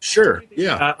 briefly. Sure,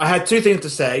 yeah. I had 2 things to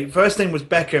say. First thing was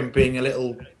Beckham being a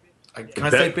little, can I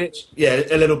say bitch? Yeah,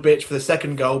 a little bitch for the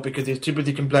second goal because he was too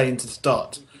busy complaining to the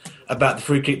start about the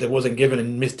free kick that wasn't given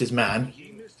and missed his man.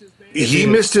 He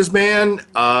missed his man.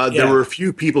 There Yeah. were a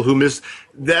few people who missed.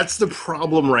 That's the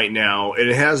problem right now, and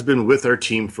it has been with our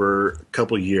team for a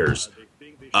couple of years.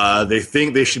 They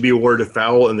think they should be awarded a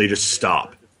foul, and they just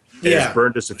stop. It's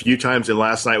burned us a few times, and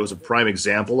last night was a prime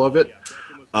example of it.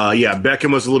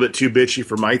 Beckham was a little bit too bitchy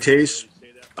for my taste.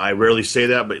 I rarely say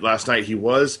that, but last night he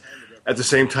was. At the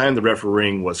same time, the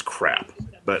refereeing was crap.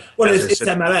 But It's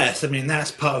MLS. I mean,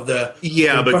 that's part of the...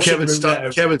 but Russian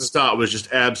Kevin Stott was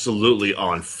just absolutely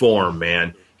on form,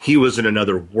 man. He was in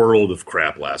another world of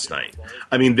crap last night.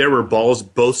 I mean, there were balls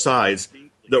both sides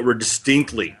that were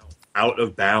distinctly out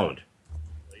of bound.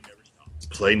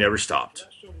 Play never stopped.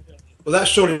 Well,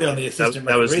 that's surely on the assistant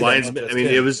That was referee, lines. then, not I mean,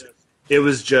 just him. it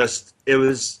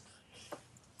was.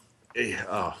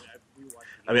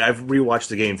 I mean, I've rewatched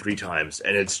the game 3 times,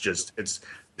 and it's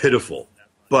pitiful.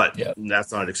 But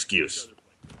that's not an excuse.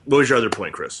 What was your other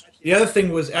point, Chris? The other thing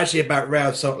was actually about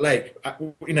Real Salt Lake.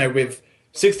 With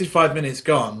 65 minutes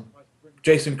gone,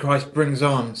 Jason Christ brings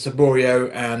on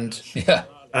Saborio and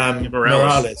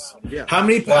Morales. Yeah. How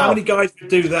many guys would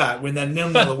do that when they're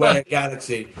 0-0 away at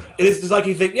Galaxy? It's like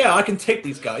you think, I can take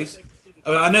these guys.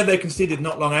 I know they conceded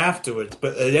not long afterwards,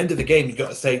 but at the end of the game, you've got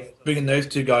to say bringing those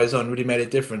 2 guys on really made a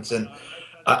difference. And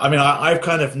I've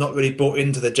kind of not really bought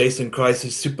into the Jason Christ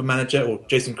super manager or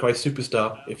Jason Christ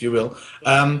superstar, if you will.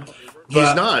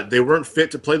 He's not. They weren't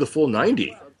fit to play the full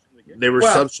 90. They were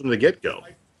subs from the get-go.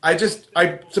 I'm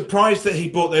surprised that he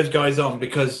brought those guys on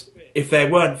because if they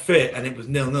weren't fit and it was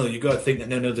 0-0, you've got to think that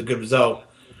 0-0 is a good result.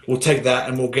 We'll take that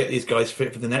and we'll get these guys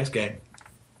fit for the next game.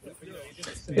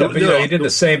 Yeah, but he did the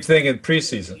same thing in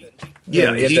preseason.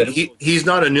 Yeah, he's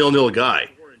not a 0-0 guy.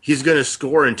 He's going to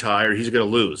score and tie, or he's going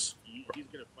to lose.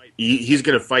 He's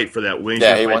going to fight for that win.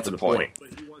 Yeah, he wants a point.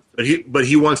 But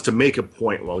he wants to make a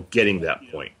point while getting that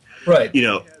point. Right.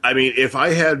 I mean, if I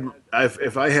had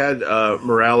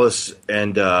Morales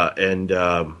and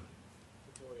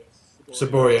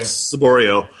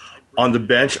Saborio on the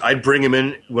bench, I'd bring him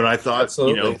in when I thought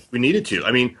Absolutely. we needed to.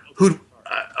 I mean,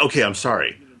 okay, I'm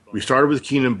sorry. We started with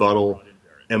Keenan Buttle,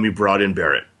 and we brought in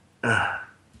Barrett.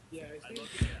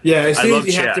 Yeah, it's I love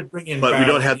easy you have Chat, to bring in but we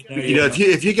don't Barrett, have.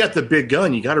 If you get the big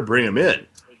gun, you got to bring them in.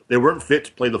 They weren't fit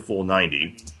to play the full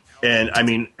 90, and I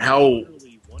mean, how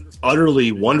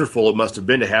utterly wonderful it must have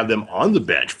been to have them on the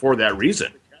bench for that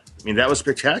reason. I mean, that was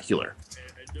spectacular.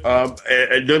 And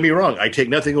don't get me wrong, I take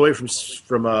nothing away from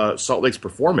Salt Lake's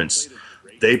performance.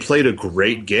 They played a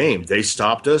great game. They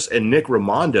stopped us, and Nick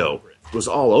Raimondo was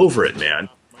all over it, man.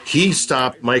 He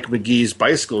stopped Mike McGee's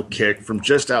bicycle kick from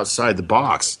just outside the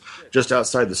box, just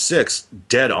outside the 6,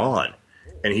 dead on,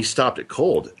 and he stopped it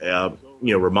cold.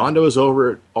 Raimondo is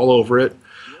all over it.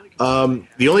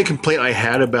 The only complaint I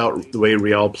had about the way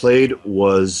Real played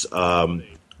was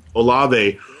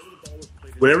Olave.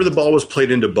 Whenever the ball was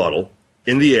played into Buttle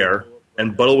in the air,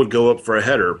 and Buttle would go up for a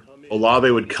header,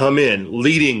 Olave would come in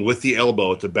leading with the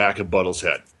elbow at the back of Buttle's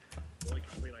head.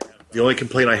 The only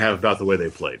complaint I have about the way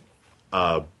they played.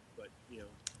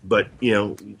 But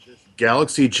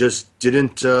Galaxy just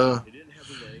didn't.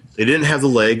 They didn't have the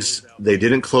legs. They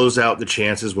didn't close out the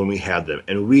chances when we had them,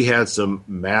 and we had some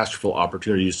masterful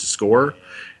opportunities to score,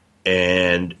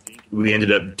 and we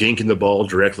ended up dinking the ball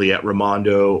directly at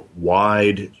Raimondo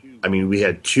wide. I mean, we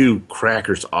had 2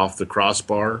 crackers off the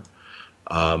crossbar.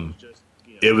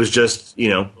 It was just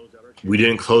we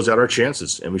didn't close out our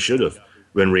chances, and we should have.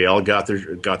 When Real got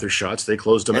their shots, they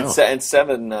closed them out. And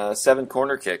 7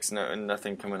 corner kicks,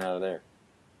 nothing coming out of there.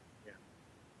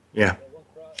 Yeah.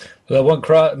 Well, one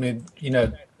cross. I mean,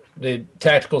 the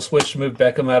tactical switch to move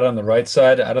Beckham out on the right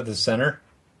side, out of the center.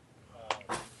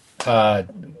 Got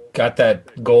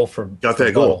that goal for. Got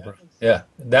that goal. Yeah,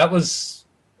 that was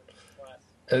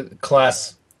a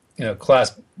class.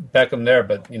 Class Beckham there.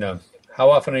 But how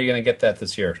often are you going to get that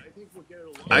this year?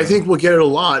 I think we'll get it a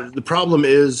lot. The problem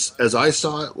is, as I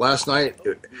saw it last night,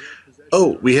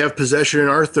 we have possession in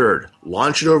our third.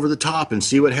 Launch it over the top and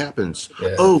see what happens.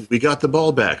 Yeah. Oh, we got the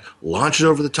ball back. Launch it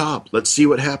over the top. Let's see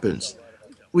what happens.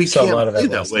 We can't play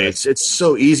that way. It's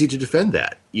so easy to defend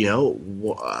that.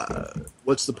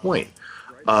 What's the point?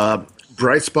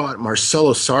 Bright spot,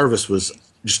 Marcelo Sarvis was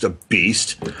just a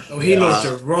beast. Oh, he launched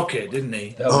a rocket, didn't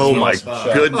he? Oh, my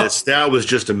goodness. That was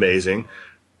just amazing.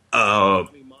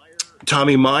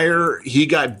 Tommy Meyer, he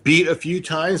got beat a few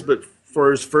times, but for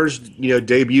his first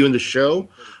debut in the show,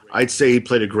 I'd say he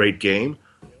played a great game.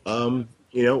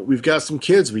 We've got some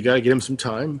kids. We got to get him some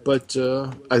time. But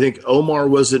I think Omar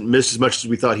wasn't missed as much as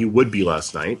we thought he would be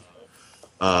last night.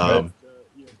 Right.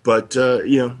 But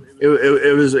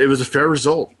it was a fair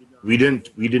result. We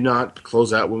did not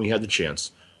close out when we had the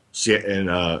chance.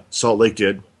 And Salt Lake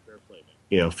did.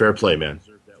 Fair play, man.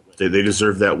 They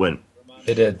deserved that win.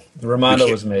 They did. Raimondo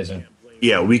was amazing.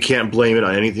 Yeah, we can't blame it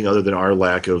on anything other than our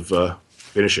lack of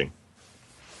finishing.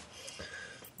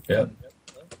 Yep.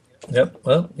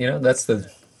 Well, that's you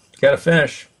got to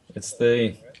finish. It's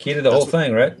the key to the whole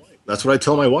thing, right? That's what I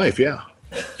tell my wife. Yeah.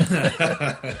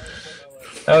 I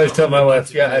always tell my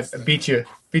wife, "Yeah, I beat you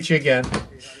again."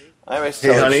 I always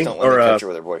tell her just don't let her picture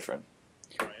with her boyfriend.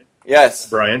 Yes,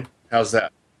 Brian, how's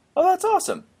that? Oh, that's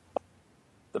awesome.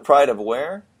 The pride of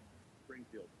where?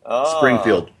 Oh.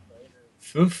 Springfield.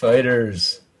 Foo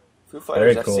Fighters.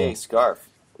 Very cool. FC scarf.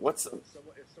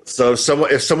 So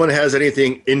if someone has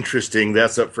anything interesting,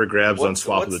 that's up for grabs on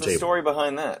Swap of the Table. What's the story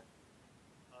behind that?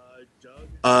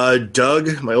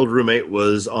 Doug, my old roommate,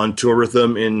 was on tour with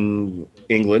them in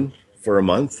England for a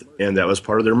month, and that was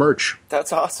part of their merch.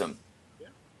 That's awesome.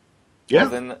 Yeah. Well,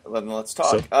 then let's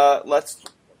talk. Let's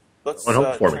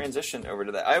transition over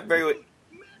to that.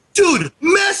 Dude,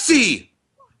 Messi!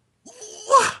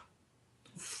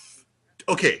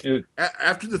 Okay, dude.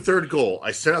 After the third goal,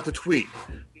 I sent out the tweet.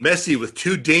 Messi with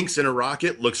 2 dinks and a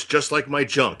rocket looks just like my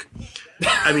junk.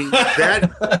 I mean,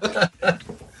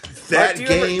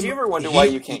 game... Do you ever wonder why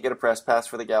you can't get a press pass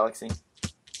for the Galaxy?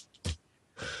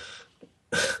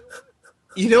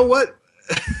 You know what?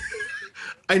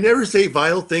 I never say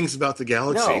vile things about the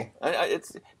Galaxy. No,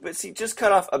 but see, just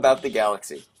cut off about the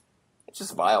Galaxy. It's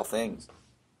just vile things.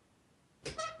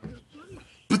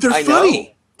 But they're funny. Know,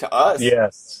 to us.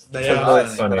 Yes. They are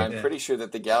funny. But I'm pretty sure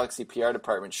that the Galaxy PR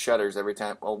department shudders every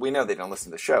time. Well, we know they don't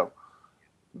listen to the show.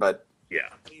 But yeah.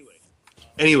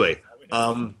 Anyway,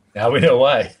 Now we know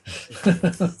why.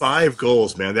 5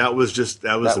 goals, man. That was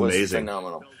amazing.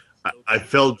 Phenomenal. I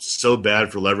felt so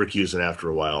bad for Leverkusen after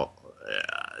a while.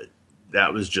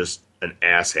 That was just an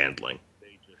ass handling.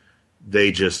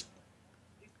 They just,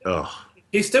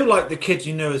 He's still like the kid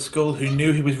you know at school who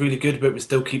knew he was really good but would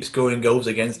still keep scoring goals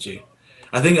against you.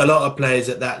 I think a lot of players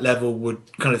at that level would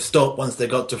kind of stop once they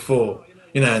got to 4,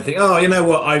 and think, oh, you know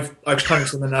what, I've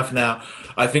punished them enough now.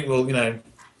 I think we'll,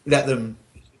 let them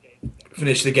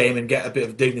finish the game and get a bit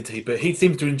of dignity. But he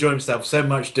seems to enjoy himself so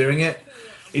much doing it.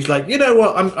 He's like, you know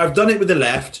what, I've done it with the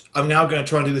left. I'm now going to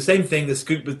try and do the same thing, the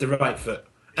scoop with the right foot.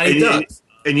 And he does.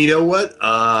 And you know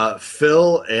what?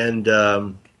 Phil and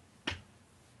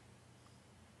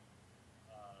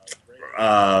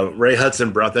Ray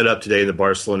Hudson brought that up today in the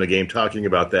Barcelona game, talking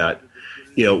about that.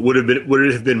 Would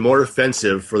it have been more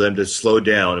offensive for them to slow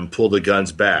down and pull the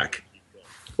guns back,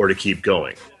 or to keep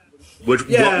going?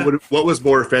 What was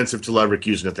more offensive to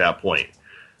Leverkusen at that point?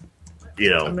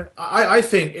 I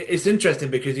think it's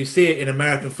interesting because you see it in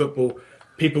American football.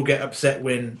 People get upset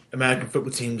when American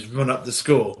football teams run up the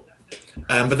score.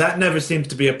 But that never seems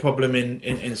to be a problem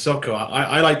in soccer.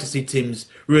 I like to see teams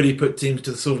really put teams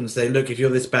to the sword and say, look, if you're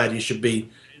this bad, you should be.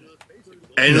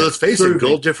 And let's face it,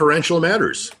 goal differential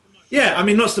matters. Yeah, I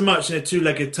mean, not so much in a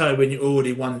two-legged tie when you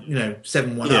already won,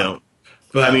 7-1 up.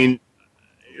 But I mean,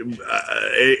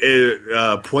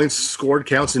 points scored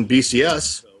counts in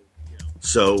BCS.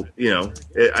 So,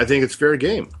 I think it's fair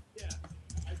game.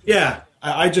 Yeah,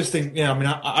 I just think,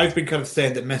 I've been kind of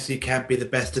saying that Messi can't be the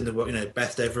best in the world,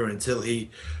 best ever until he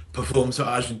performs for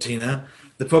Argentina.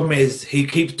 The problem is he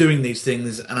keeps doing these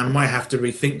things, and I might have to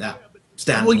rethink that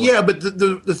standpoint. Well, yeah, but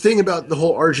the thing about the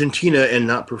whole Argentina and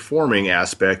not performing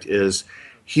aspect is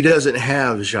he doesn't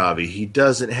have Xavi. He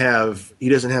doesn't have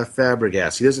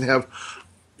Fabregas. He doesn't have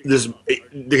this.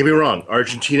 Don't get me wrong.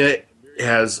 Argentina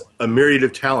has a myriad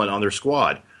of talent on their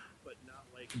squad,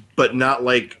 but not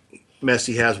like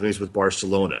Messi has when he's with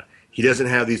Barcelona. He doesn't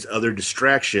have these other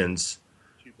distractions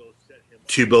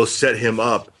to both set him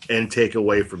up and take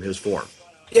away from his form.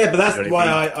 Yeah, but that's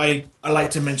why I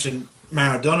like to mention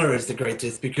Maradona as the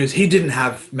greatest, because he didn't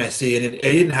have Messi and he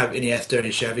didn't have Iniesta and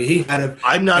Xavi. He had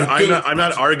I'm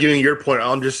not arguing your point.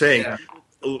 I'm just saying a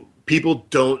lot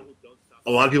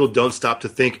of people don't stop to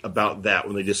think about that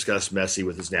when they discuss Messi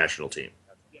with his national team.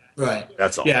 Right.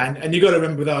 That's all. Yeah, and you got to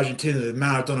remember with Argentina that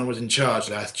Maradona was in charge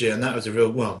last year, and that was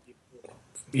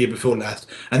year before last,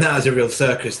 and that was a real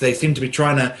circus. They seem to be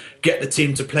trying to get the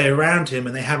team to play around him,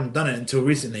 and they haven't done it until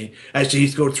recently. Actually, he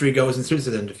scored 3 goals in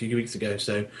Switzerland a few weeks ago,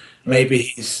 so maybe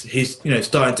he's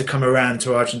starting to come around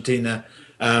to Argentina.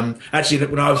 Actually,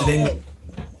 when I was in England,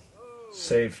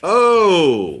 Safe.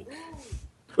 Oh,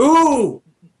 ooh.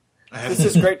 This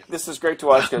is great. This is great to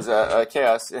watch because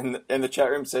Chaos in the chat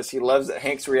room says he loves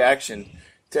Hank's reaction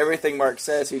to everything Mark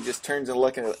says. He just turns and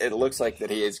looks, and it looks like that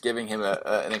he is giving him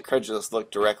an incredulous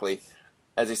look directly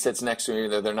as he sits next to him,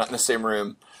 even though they're not in the same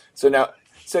room. So now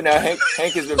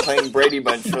Hank has been playing Brady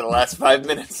Bunch for the last 5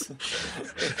 minutes.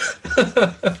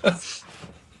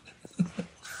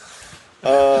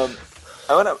 I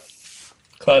want to.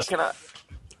 Classic.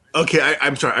 okay.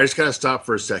 I'm sorry. I just got to stop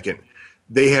for a second.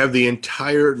 They have the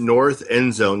entire north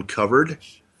end zone covered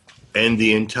and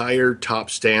the entire top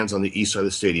stands on the east side of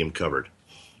the stadium covered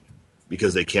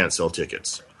because they can't sell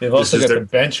tickets. They've also got the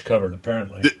bench covered,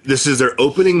 apparently. This is their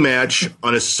opening match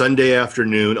on a Sunday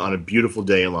afternoon on a beautiful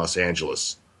day in Los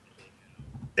Angeles.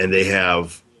 And they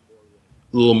have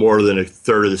a little more than a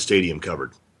third of the stadium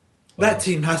covered. That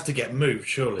team has to get moved,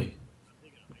 surely.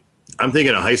 I'm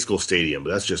thinking a high school stadium,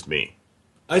 but that's just me.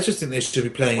 I just think they should be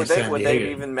playing in San Diego. Would they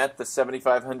even met the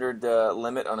 7,500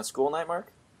 limit on a school night,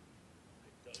 Mark?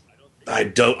 I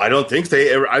don't think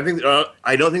they ever. I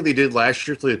don't think they did last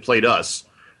year until they played us.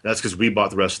 That's because we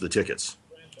bought the rest of the tickets.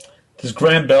 Does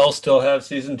Graham Bell still have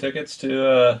season tickets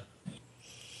to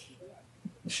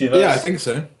Chivas? Yeah, I think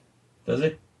so. Does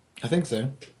he? I think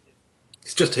so.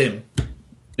 It's just him.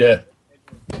 Yeah.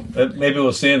 Maybe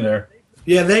we'll see him there.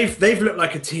 Yeah, they've looked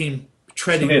like a team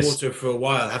treading water for a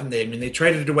while, haven't they? I mean, they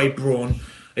traded away Braun,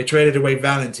 they traded away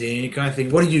Valentin, and you kind of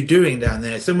think, what are you doing down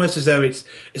there? It's almost as though it's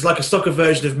like a soccer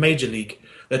version of Major League.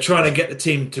 They're trying to get the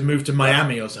team to move to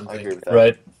Miami or something. I agree with that.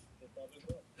 Right.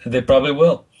 They probably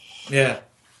will. Yeah.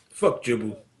 Fuck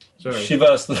Jubal. Sorry.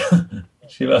 Chivas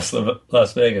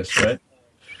Las Vegas, right?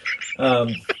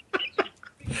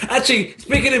 Actually,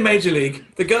 speaking of Major League,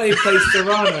 the guy who plays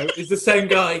Serrano is the same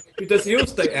guy who does the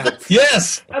All-State ads.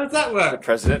 Yes! How does that The work?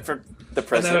 president from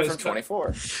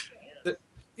 24. Yeah.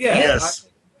 Yes.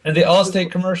 And the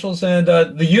Allstate commercials and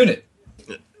the unit.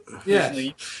 Yeah.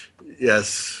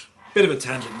 Yes. Bit of a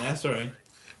tangent there, sorry.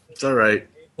 It's all right.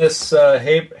 Dennis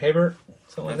Haber,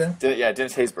 something like that. Yeah,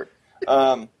 Dennis Haysbert.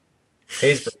 Um,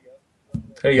 Haysbert.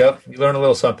 There you go. You learn a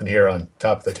little something here on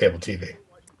Top of the Table TV.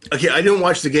 Okay, I didn't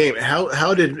watch the game.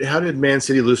 How did Man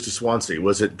City lose to Swansea?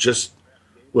 Was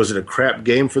it a crap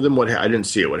game for them? I didn't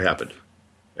see it. What happened?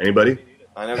 Anybody?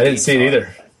 I didn't see it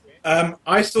either.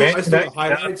 I saw the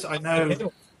highlights. I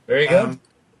know. There you go.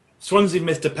 Swansea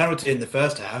missed a penalty in the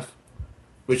first half,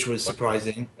 which was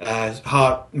surprising.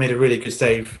 Hart made a really good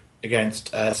save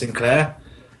against Sinclair.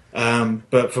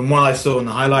 But from what I saw in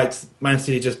the highlights, Man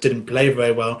City just didn't play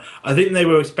very well. I think they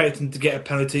were expecting to get a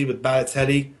penalty with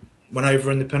Balotelli went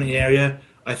over in the penalty area.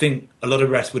 I think a lot of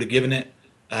refs would have given it,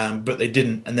 but they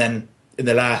didn't. And then in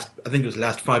the last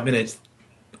 5 minutes,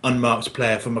 unmarked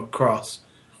player from a cross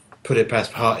put it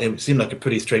past Hart. It seemed like a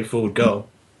pretty straightforward goal.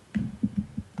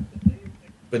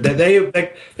 But they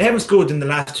haven't scored in the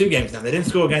last 2 games now. They didn't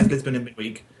score against Lisbon in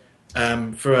midweek.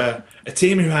 For a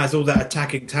team who has all that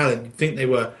attacking talent, you'd think they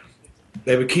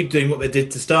would keep doing what they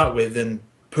did to start with and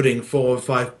putting 4 or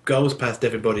 5 goals past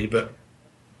everybody, but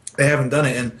they haven't done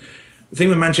it. And the thing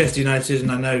with Manchester United,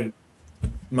 and I know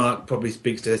Mark probably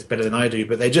speaks to this better than I do,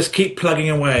 but they just keep plugging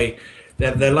away.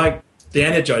 They're like the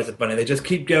Energizer Bunny. They just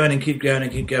keep going and keep going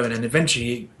and keep going, and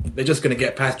eventually they're just going to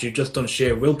get past you just on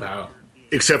sheer willpower.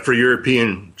 Except for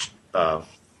European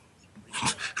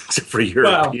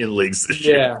leagues this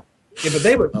year. Yeah, but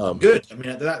they were good. I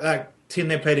mean, that team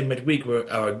they played in midweek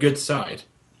are a good side.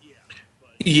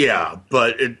 Yeah,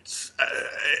 but it's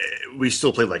we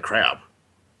still played like crap.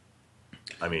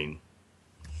 I mean,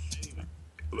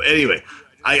 anyway,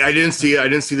 I didn't see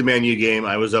the Man U game.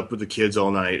 I was up with the kids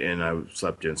all night and I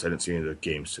slept in, so I didn't see any of the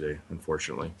games today,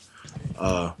 unfortunately.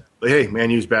 But hey, Man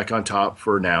U's back on top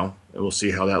for now, and we'll see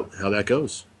how that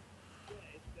goes.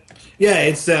 Yeah,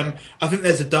 it's. I think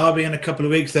there's a derby in a couple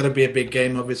of weeks. That'll be a big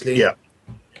game, obviously. Yeah.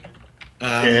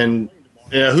 And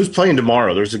who's playing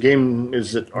tomorrow? There's a game.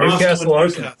 Is it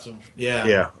Newcastle? Yeah.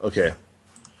 Yeah. Okay.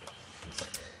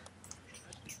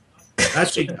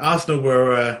 Actually, Arsenal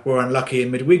were unlucky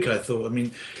in midweek, I thought. I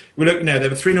mean, they were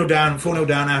 3-0 down, 4-0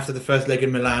 down after the first leg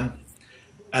in Milan.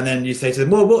 And then you say to them,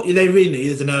 well, what they really need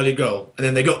is an early goal. And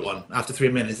then they got one after 3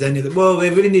 minutes. Then you think, well, they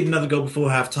really need another goal before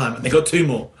half-time. And they got 2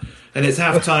 more. And it's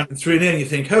half-time and 3-0, and you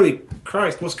think, holy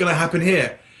Christ, what's going to happen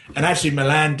here? And actually,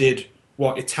 Milan did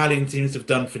what Italian teams have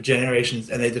done for generations,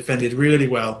 and they defended really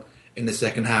well in the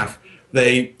second half.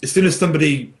 As soon as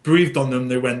somebody breathed on them,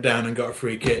 they went down and got a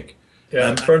free kick.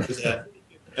 Yeah, it was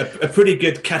a pretty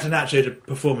good Catenaccio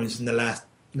performance in the last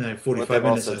 45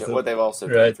 minutes. What they've also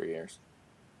done for years.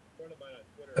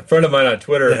 A friend of mine on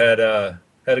Twitter had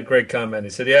a great comment. He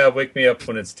said, "Yeah, wake me up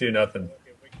when it's 2-0."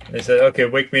 They said, "Okay,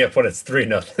 wake me up when it's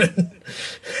 3-0."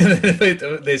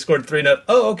 They scored 3-0.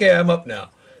 Oh, okay, I'm up now,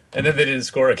 and then they didn't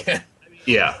score again.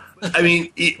 Yeah, I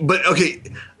mean, but okay,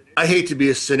 I hate to be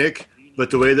a cynic, but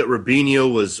the way that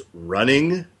Robinho was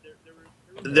running,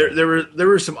 there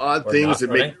were some odd things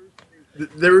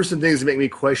there were some things that make me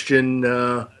question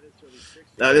not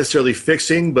necessarily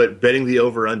fixing, but betting the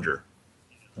over/under.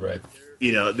 Right.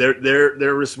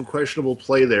 There was some questionable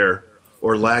play there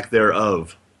or lack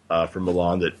thereof from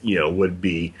Milan that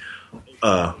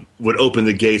would open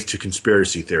the gates to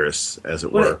conspiracy theorists, as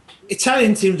it were.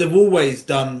 Italian teams have always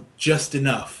done just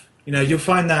enough. You'll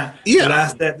find that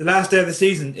the last day of the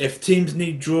season, if teams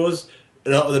need draws, a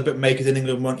lot of the bookmakers in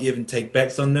England won't even take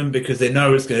bets on them because they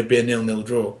know it's going to be a 0-0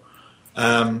 draw.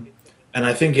 And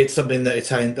I think it's something that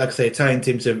Italian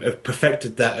teams have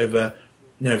perfected that over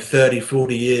 30,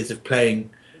 40 years of playing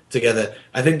together.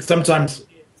 I think sometimes,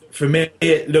 for me,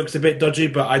 it looks a bit dodgy,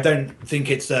 but I don't think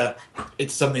it's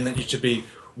something that you should be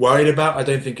worried about. I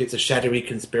don't think it's a shadowy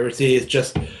conspiracy. It's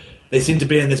just they seem to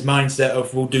be in this mindset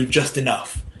of we'll do just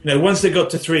enough. Once they got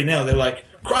to 3-0, they're like,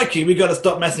 crikey, we got to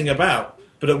stop messing about.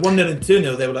 But at 1-0 and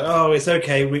 2-0, they were like, oh, it's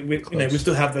okay. We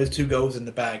still have those 2 goals in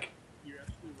the bag.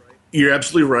 You're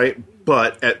absolutely right.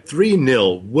 But at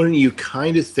 3-0, wouldn't you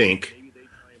kind of think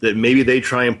that maybe they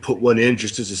try and put one in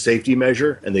just as a safety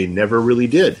measure, and they never really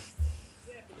did?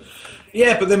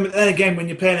 Yeah, but then again, when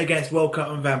you're playing against Walcott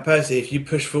and Van Persie, if you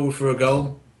push forward for a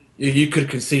goal, you could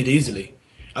concede easily.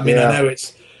 I mean, I know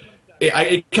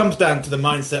it comes down to the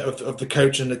mindset of the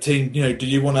coach and the team. Do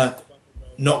you want to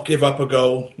not give up a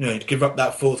goal, give up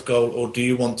that 4th goal, or do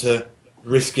you want to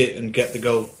risk it and get the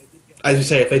goal? As you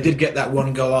say, if they did get that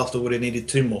 1 goal, Arsenal would have needed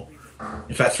 2 more.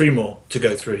 In fact, 3 more to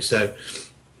go through. So,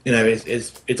 I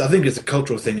think it's a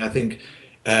cultural thing. I think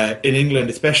in England,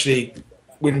 especially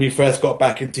when we first got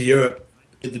back into Europe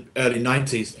in the early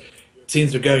 90s,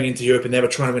 teams were going into Europe and they were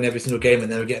trying to win every single game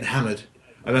and they were getting hammered.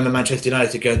 I remember Manchester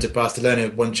United going to Barcelona,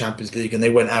 won Champions League, and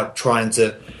they went out trying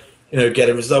to, get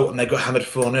a result and they got hammered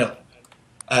 4-0.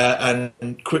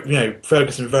 and quick,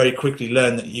 Ferguson very quickly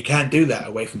learned that you can't do that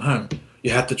away from home.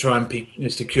 You have to try and be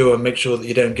secure and make sure that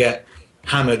you don't get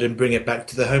hammered and bring it back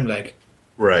to the home leg.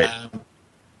 Right.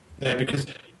 Because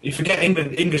you forget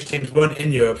English teams weren't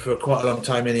in Europe for quite a long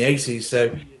time in the 80s,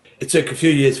 so it took a few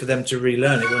years for them to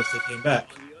relearn it once they came back.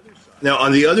 Now,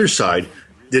 on the other side,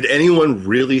 did anyone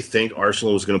really think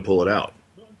Arsenal was going to pull it out?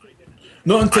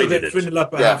 Not until they finished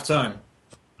up at half-time.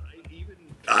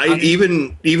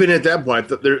 Even at that point,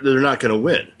 they're not going to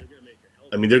win.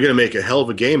 I mean, they're going to make a hell of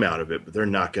a game out of it, but they're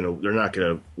not going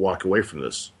to walk away from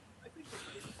this.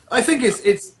 I think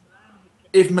it's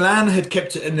if Milan had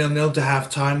kept it 0-0 to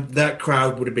half-time, that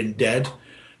crowd would have been dead,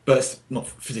 but not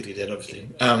physically dead, obviously.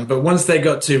 But once they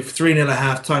got to 3-0 at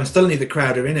half-time, suddenly the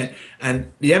crowd are in it,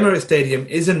 and the Emirates Stadium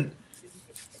isn't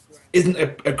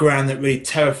a ground that really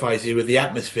terrifies you with the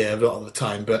atmosphere a lot of the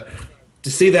time, but to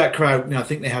see that crowd, I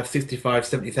think they have 65,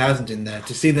 70,000 in there,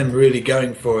 to see them really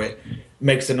going for it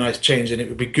makes a nice change, and it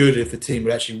would be good if the team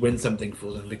would actually win something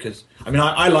for them, because,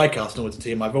 I like Arsenal as a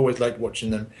team. I've always liked watching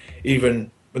them,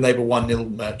 even when they were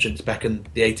 1-0 merchants back in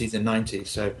the 80s and 90s,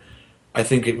 so I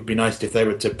think it would be nice if they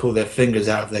were to pull their fingers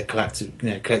out of their collective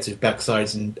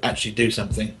backsides and actually do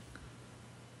something.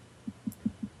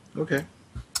 Okay.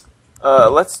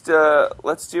 Let's get a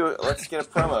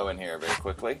promo in here very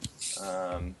quickly.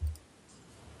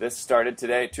 This started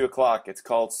today at 2:00. It's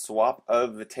called Swap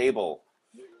of the Table.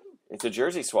 It's a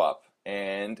jersey swap,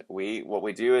 and what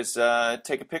we do is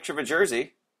take a picture of a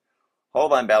jersey.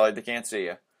 Hold on, Ballard, they can't see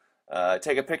you.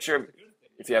 Take a picture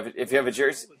if you have a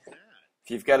jersey.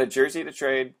 If you've got a jersey to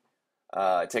trade,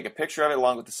 take a picture of it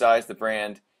along with the size, the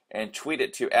brand, and tweet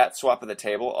it to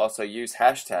 @SwapOfTheTable. Also use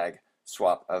hashtag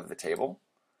 #SwapOfTheTable.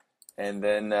 And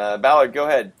then, Ballard, go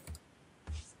ahead.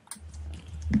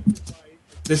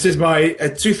 This is my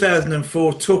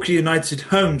 2004 Torquay United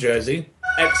home jersey,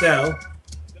 XL.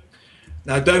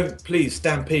 Now, don't please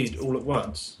stampede all at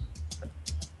once.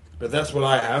 But that's what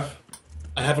I have.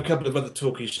 I have a couple of other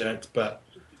Torquay shirts, but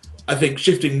I think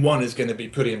shifting one is going to be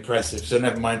pretty impressive, so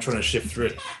never mind trying to shift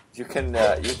three. You can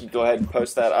go ahead and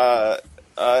post that.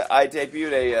 I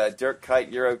debuted a Dirk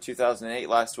Kuyt Euro 2008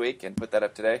 last week and put that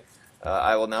up today.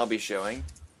 I will now be showing.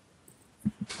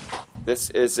 This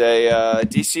is a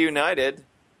DC United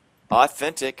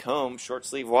authentic home short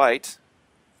sleeve white,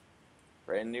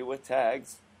 brand new with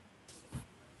tags.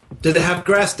 Does it have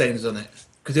grass stains on it?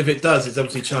 Because if it does, it's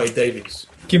obviously Charlie Davies.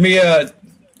 Give me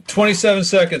 27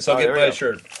 seconds. I'll get my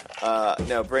shirt.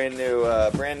 No, brand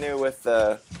new with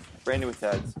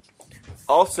tags.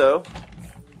 Also,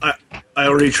 I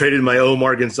already traded my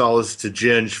Omar Gonzalez to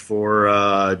Ginge for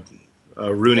a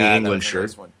Rooney England shirt.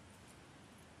 Nice one.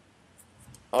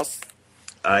 Also,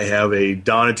 I have a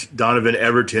Donovan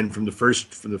Everton from the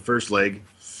first leg,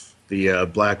 the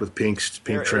black with pink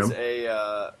trim. There is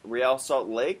a Real Salt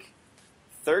Lake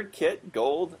third kit,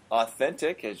 gold,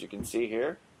 authentic, as you can see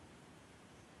here.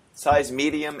 Size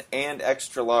medium and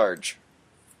extra large.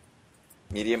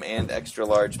 Medium and extra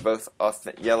large, both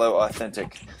yellow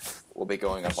authentic, will be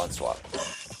going up on swap.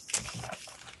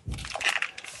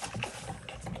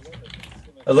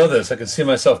 I love this. I can see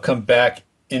myself come back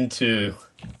into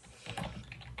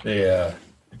the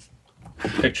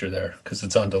picture there because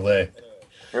it's on delay.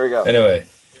 Here we go. Anyway,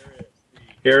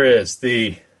 here is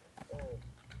the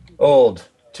old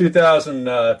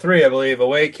 2003, I believe,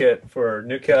 away kit for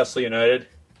Newcastle United.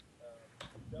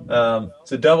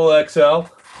 It's a double XL.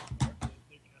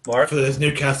 Mark? For those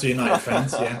Newcastle United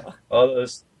fans, yeah. All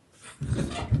those.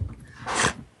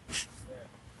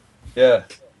 Yeah.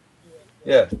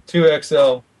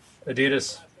 2XL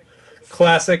Adidas.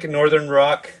 Classic Northern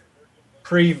Rock.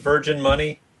 Pre-Virgin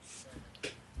Money.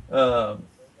 Logo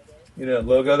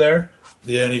there.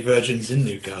 The only virgins in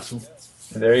Newcastle.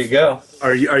 There you go.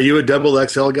 Are you a double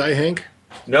XL guy, Hank?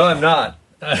 No, I'm not.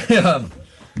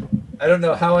 I don't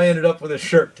know how I ended up with a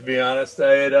shirt, to be honest.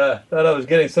 I had thought I was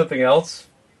getting something else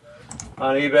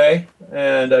on eBay,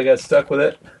 and I got stuck with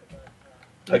it.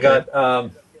 Okay. I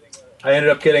ended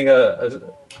up getting a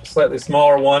slightly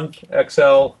smaller one,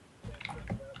 XL.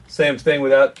 Same thing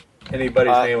without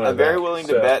anybody's name on it. I'm very willing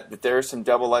to bet that there are some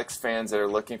Double X fans that are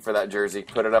looking for that jersey.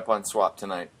 Put it up on swap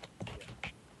tonight.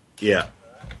 Yeah.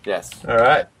 Yes. All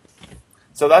right.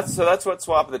 So that's what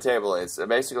Swap of the Table is.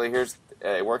 Basically,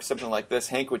 it works something like this.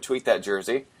 Hank would tweet that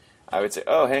jersey. I would say,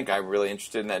 "Oh, Hank, I'm really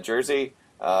interested in that jersey.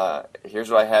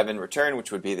 Here's what I have in return,"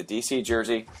 which would be the DC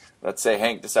jersey. Let's say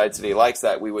Hank decides that he likes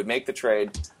that. We would make the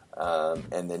trade,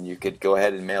 and then you could go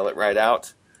ahead and mail it right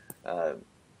out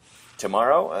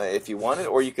tomorrow if you want it,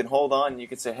 or you can hold on and you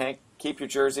could say, "Hank, keep your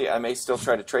jersey. I may still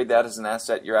try to trade that as an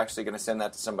asset. You're actually going to send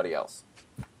that to somebody else."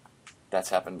 That's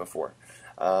happened before.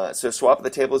 So Swap at the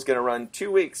Table is going to run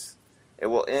 2 weeks. It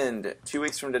will end 2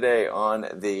 weeks from today on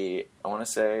the, I want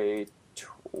to say,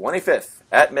 25th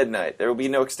at midnight. There will be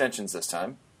no extensions this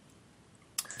time.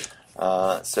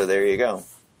 So there you go.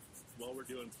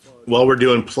 While we're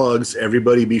doing plugs,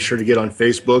 everybody be sure to get on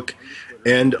Facebook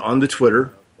and on the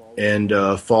Twitter and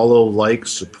follow, like,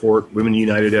 support Women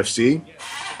United FC.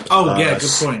 Oh, yeah, good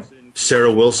point.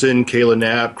 Sarah Wilson, Kayla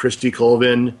Knapp, Christy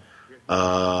Colvin.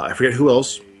 I forget who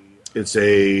else. It's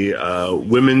a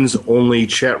women's only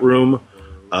chat room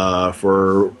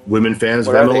for women fans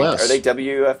of MLS. Are they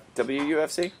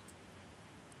WUFC?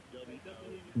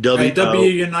 W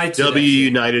United W FC.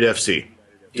 United FC.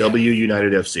 Yeah. W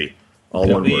United FC. All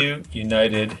one word. W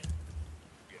United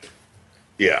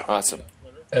Yeah. Awesome.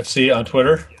 FC on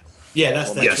Twitter. Yeah, that's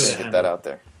We'll the make Yes. sure to Twitter get that handle. out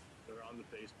there.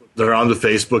 They're on the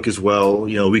Facebook as well.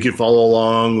 You know, we can follow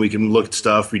along. We can look at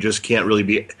stuff. We just can't really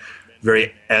be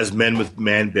very, as men with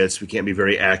man bits, we can't be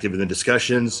very active in the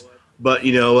discussions. But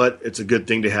you know what? It's a good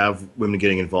thing to have women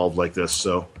getting involved like this.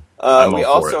 So I'm We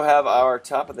all for also it. have our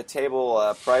top of the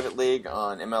table private league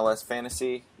on MLS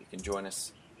Fantasy. You can join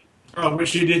us. Oh,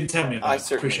 which you didn't tell me about. I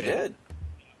certainly Appreciate it. did.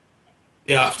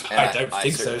 Yeah, And I don't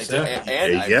think so, certainly sir. did.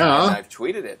 And Yeah. I've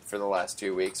tweeted it for the last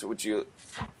 2 weeks. Would you?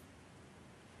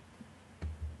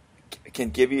 I can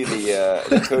give you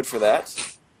the code for that.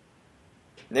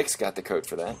 Nick's got the code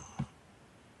for that.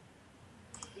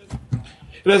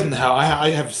 It doesn't help. I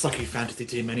have a sucky fantasy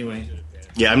team anyway.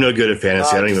 Yeah, I'm no good at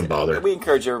fantasy. I don't Just- even bother. We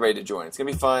encourage everybody to join. It's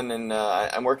gonna be fun, and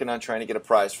I'm working on trying to get a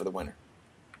prize for the winner.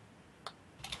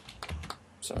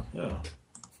 So Oh.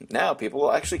 now people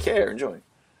will actually care and join.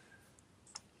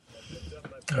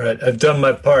 All right, I've done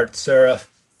my part, Sarah.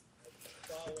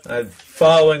 I'm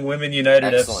following Women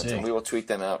United Excellent, and FC. we will tweet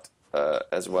them out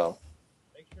as well.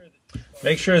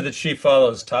 Make sure that she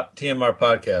follows TMR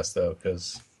podcast though,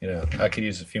 because I could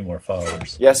use a few more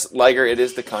followers. Yes, Liger, it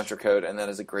is the Contra code, and that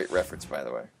is a great reference, by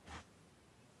the way.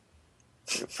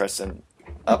 You're pressing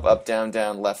up, down,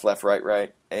 down, left, left, right,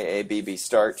 AABB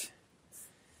start.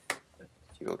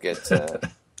 You will get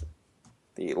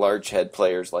the large head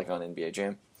players like on NBA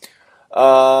Jam.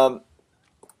 I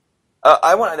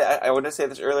wanted to say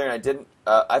this earlier, and I didn't.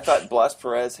 I thought Blas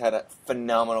Perez had a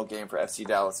phenomenal game for FC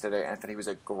Dallas today, and I thought he was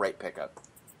a great pickup.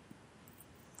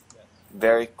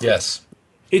 Very quick, Yes,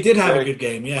 He did have Very a good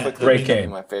game, yeah. quickly Great becoming game.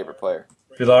 my favorite player.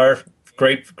 Villar,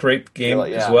 great game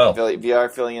as well. VR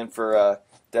filling in for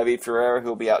David Ferreira, who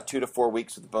will be out 2 to 4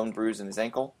 weeks with a bone bruise in his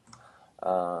ankle.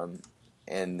 And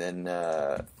then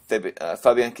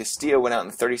Fabian Castillo went out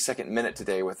in the 32nd minute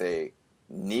today with a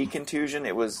knee contusion.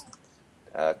 It was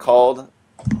called.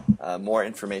 More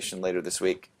information later this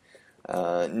week.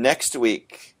 Next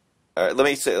week, let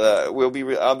me say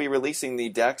I'll be releasing the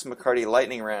Dax McCarty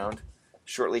Lightning Round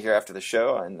shortly here after the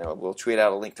show, and we'll tweet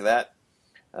out a link to that.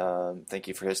 Thank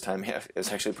you for his time. Yeah, it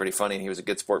was actually pretty funny, and he was a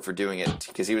good sport for doing it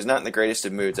because he was not in the greatest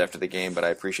of moods after the game, but I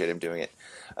appreciate him doing it.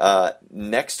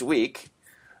 Next week,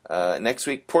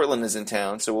 Portland is in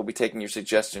town, so we'll be taking your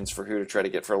suggestions for who to try to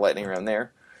get for a lightning round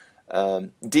there.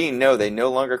 Dean, no, they no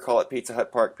longer call it Pizza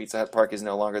Hut Park. Pizza Hut Park is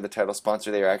no longer the title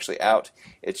sponsor. They are actually out.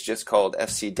 It's just called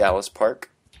FC Dallas Park.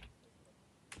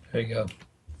 There you go.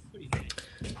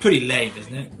 Pretty lame,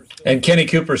 isn't it? And Kenny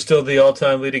Cooper's still the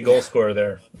all-time leading goal scorer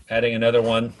there, adding another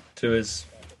one to his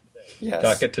Yes.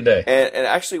 docket today. And it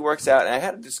actually works out. And I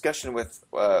had a discussion with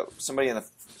somebody in the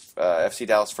FC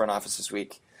Dallas front office this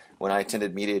week when I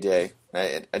attended Media Day.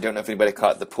 I don't know if anybody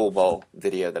caught the pool ball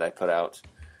video that I put out.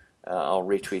 I'll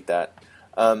retweet that.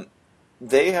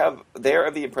 They are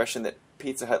of the impression that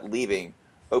Pizza Hut leaving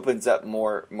opens up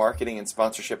more marketing and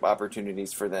sponsorship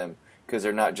opportunities for them because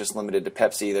they're not just limited to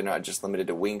Pepsi. They're not just limited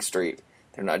to Wing Street.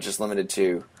 They're not just limited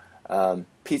to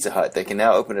Pizza Hut. They can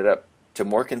now open it up to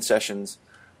more concessions,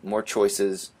 more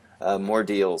choices, more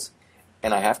deals.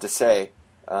 And I have to say,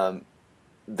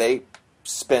 they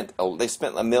spent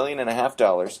 $1.5 million,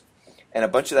 and a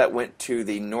bunch of that went to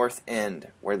the north end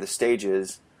where the stage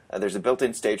is. There's a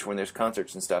built-in stage when there's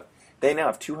concerts and stuff. They now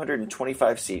have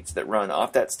 225 seats that run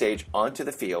off that stage onto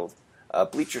the field,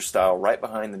 bleacher style, right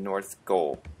behind the north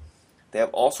goal. They have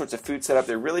all sorts of food set up.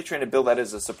 They're really trying to build that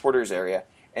as a supporters area.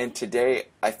 And today,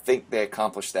 I think they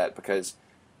accomplished that because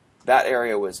that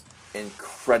area was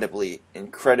incredibly,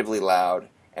 incredibly loud,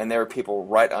 and there were people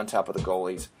right on top of the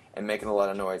goalies and making a lot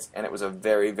of noise. And it was a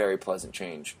very, very pleasant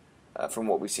change from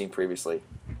what we've seen previously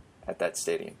at that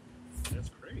stadium. That's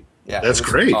great. Yeah, That's it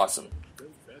was great. Awesome.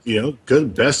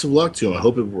 Good. Best of luck to him.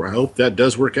 I hope that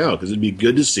does work out because it'd be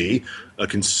good to see a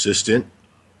consistent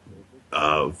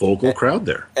vocal crowd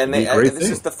there. And It'd be a great this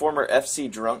thing. is the former FC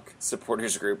Drunk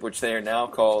supporters group, which they are now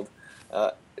called.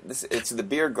 It's the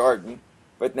Beer Garden,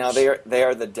 but now they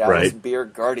are the Dallas Right. Beer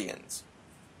Guardians.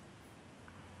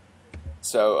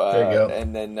 So There you go.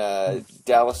 and then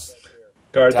Dallas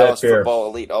Guard that beer. Football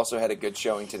Elite also had a good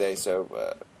showing today.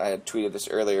 So I had tweeted this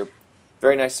earlier.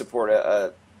 Very nice support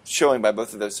showing by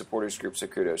both of those supporters groups. So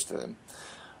kudos to them.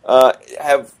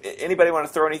 Have anybody want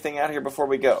to throw anything out here before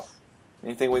we go?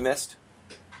 Anything we missed?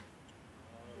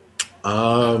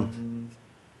 Nothing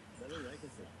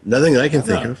I can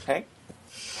think of. Hank?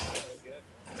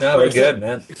 No, we're good,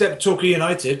 man. Except Torquay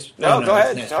United. No, go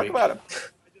ahead. next Talk week. about him.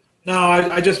 No,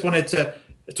 I just wanted to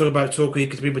talk about Torquay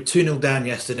because we were 2-0 down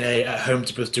yesterday at home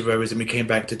to Bristol Rovers and we came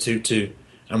back to 2-2.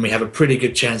 And we have a pretty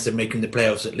good chance of making the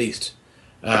playoffs at least.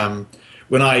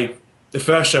 The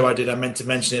first show I did, I meant to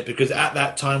mention it because at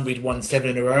that time we'd won 7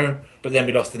 in a row, but then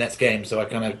we lost the next game, so I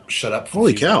kind of shut up.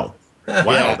 Holy cow! Wow,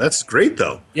 Yeah. that's great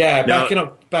though. Yeah, Now-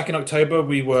 back in October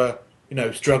we were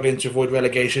struggling to avoid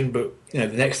relegation, but the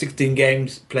next 16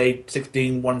 games played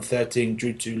 16, won 13,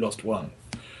 drew 2, lost 1.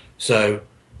 So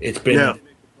it's been Now,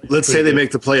 let's say they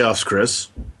make the playoffs, Chris,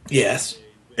 yes,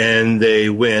 and they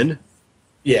win.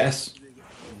 yes,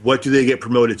 What do they get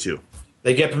promoted to?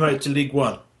 they get promoted to League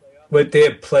One. Wait, they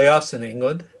have playoffs in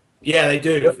England? Yeah, they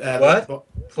do. What?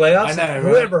 Playoffs? I know,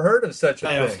 Who right? ever heard of such a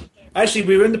Playoffs. thing? Actually,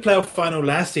 we were in the playoff final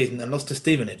last season and lost to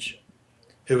Stevenage,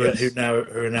 who Yes.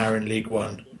 are now in League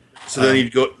One. So then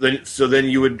you'd go. Then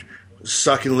you would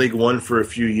suck in League One for a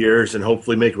few years and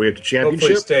hopefully make your way up to Hopefully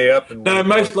championship. stay up. And No,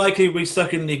 most likely we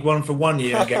suck in League One for 1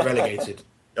 year and get relegated.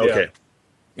 Okay.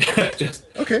 Just,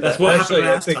 Okay. that's what Actually, happened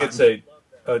I last think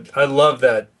time. I love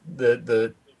that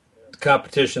the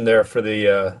competition there for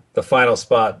the final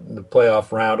spot, the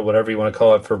playoff round, or whatever you want to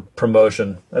call it, for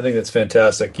promotion. I think that's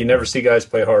fantastic. You never see guys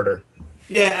play harder.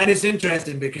 Yeah, and it's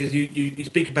interesting because you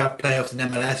speak about playoffs in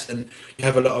MLS and you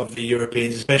have a lot of the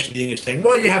Europeans, especially the English, saying,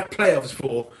 what do you have playoffs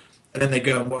for? And then they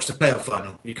go and watch the playoff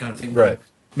final. You kind of think, Right.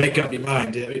 make up your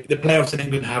mind. The playoffs in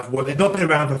England they've not been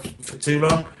around for too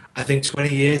long. I think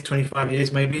 20 years, 25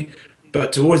 years maybe.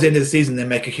 But towards the end of the season, they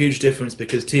make a huge difference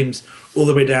because teams all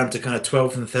the way down to kind of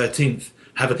 12th and 13th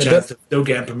have a chance of still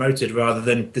getting promoted rather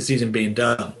than the season being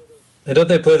done. And don't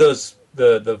they play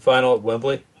the final at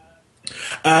Wembley?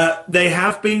 They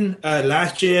have been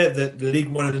last year. The League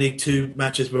One and League Two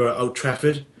matches were at Old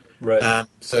Trafford. Right.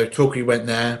 So Torquay went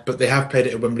there, but they have played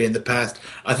it at Wembley in the past.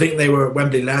 I think they were at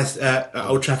Wembley at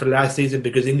Old Trafford last season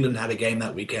because England had a game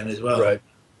that weekend as well. Right.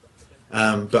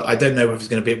 But I don't know if it's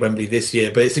going to be at Wembley this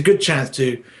year. But it's a good chance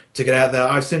to get out there.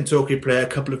 I've seen Torquay play a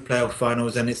couple of playoff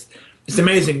finals, and it's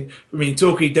amazing. I mean,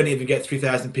 Torquay don't even get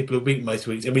 3,000 people a week most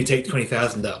weeks, and we take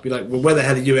 20,000 up. You're like, well, where the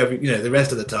hell are you the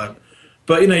rest of the time?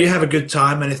 But you have a good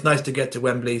time, and it's nice to get to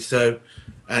Wembley. So,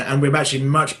 and we're actually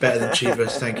much better than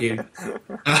Chivas. Thank you.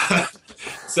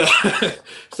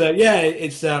 So yeah,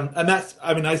 it's and that's.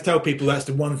 I mean, I tell people that's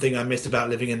the one thing I miss about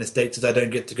living in the States is I don't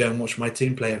get to go and watch my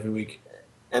team play every week.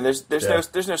 And there's Yeah.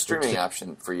 no streaming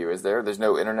option for you, is there? There's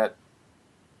no internet.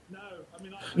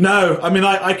 No, I mean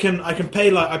I can pay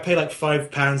like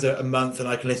 £5 a month and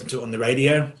I can listen to it on the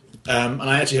radio. And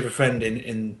I actually have a friend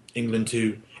in England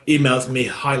who emails me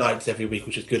highlights every week,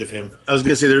 which is good of him. I was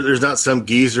going to say there's not some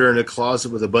geezer in a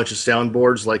closet with a bunch of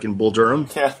soundboards like in Bull Durham.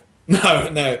 Yeah. No,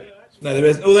 there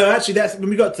is. Although actually, that's when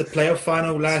we got to the playoff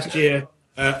final last year.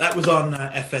 That was on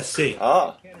FSC.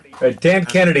 Oh. Right. Dan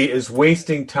Kennedy is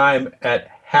wasting time at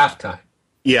halftime.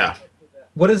 Yeah.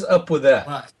 What is up with that?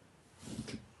 Right.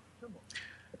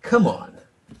 Come on.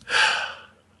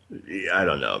 Yeah, I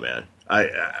don't know, man.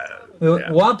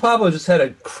 Juan Pablo just had a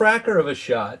cracker of a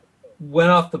shot, went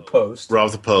off the post, We're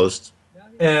off the post.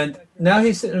 and now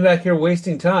he's sitting back here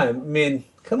wasting time. I mean,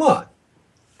 come on.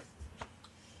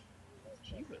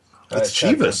 It's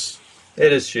All right, Chivas.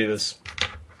 It is Chivas.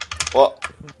 Well,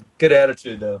 Good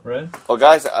attitude, though, right? Well,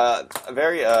 guys, a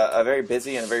very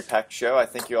busy and a very packed show. I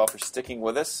thank you all for sticking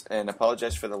with us, and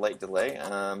apologize for the late delay.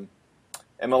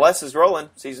 MLS is rolling.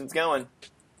 Season's going.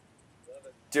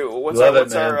 Dude,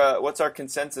 what's our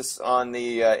consensus on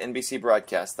the NBC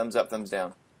broadcast? Thumbs up, thumbs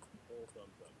down.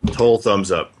 Total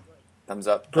thumbs up. Thumbs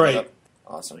up. Great. Thumbs up.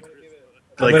 Awesome.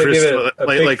 I'm Like gonna Chris, give it a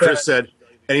big like Chris fat- said,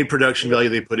 any production value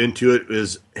they put into it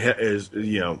is head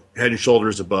and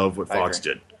shoulders above what I Fox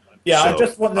agree. did. Yeah, I So,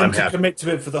 just want them I'm to happy. commit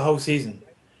to it for the whole season,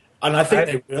 and I think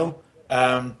they will.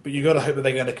 But you got to hope that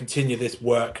they're going to continue this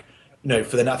work. For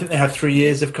the I think they have 3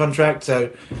 years of contract,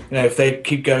 so if they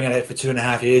keep going at it for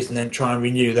 2.5 years and then try and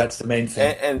renew, that's the main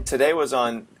thing. And today was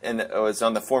on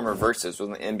the former Versus on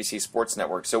the NBC Sports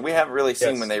Network. So we haven't really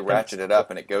seen Yes. when they ratchet it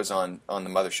up and it goes on the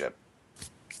mothership.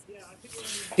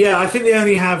 Yeah, I think they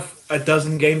only have a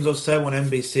dozen games or so on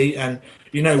NBC, and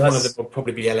one of Less. them will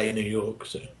probably be LA and New York.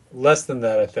 So Less than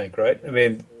that, I think, right? I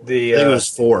mean, I think it was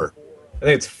 4. I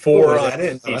think it's 4 Oh, is on that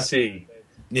it? NBC,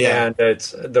 Yeah. and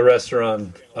it's the rest are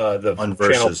on the On channel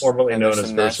Versus. formerly And known there's as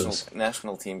some Versus.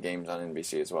 national team games on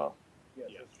NBC as well.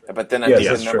 But then I Yes, think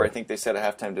that's the number true. I think they said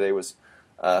at halftime today was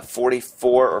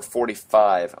 44 or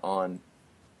 45 on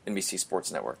NBC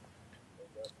Sports Network.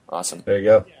 Awesome. There you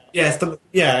go. Yeah,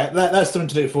 that's something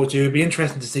to look forward to. It'd be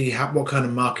interesting to see what kind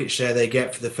of market share they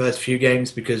get for the first few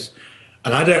games because,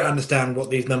 and I don't understand what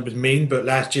these numbers mean, but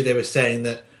last year they were saying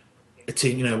that a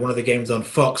team, one of the games on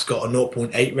Fox got a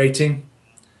 0.8 rating.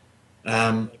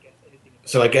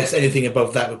 So I guess anything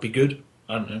above that would be good.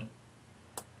 I don't know.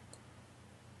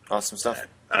 Awesome stuff.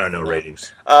 I don't know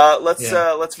ratings.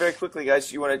 Let's very quickly,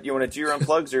 guys. You want to do your own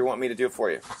plugs, or you want me to do it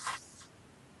for you?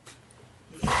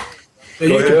 So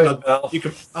Go ahead, Al.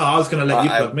 I was going to let you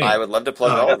plug me. I would love to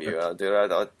plug all of you. I'll do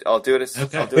it. I'll do it as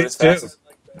Okay. I'll do it as Please fast.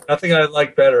 do. Nothing I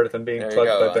like better than being There you plugged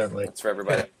go. by Bentley. That's for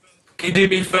everybody. Can you do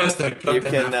me first, though? You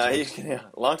can,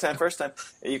 long time, first time.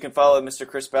 You can follow Mr.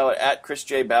 Chris Ballard at Chris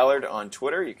J. Ballard on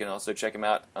Twitter. You can also check him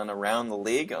out on Around the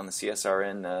League on the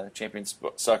CSRN Champions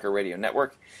Soccer Radio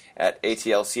Network at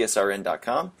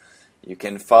atlcsrn.com. You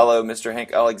can follow Mr.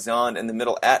 Hank Alexandre in the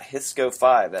middle at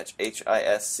Hisco5. That's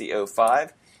HISCO5.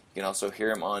 You can also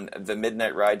hear him on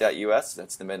themidnightride.us.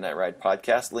 That's the Midnight Ride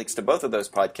podcast. Links to both of those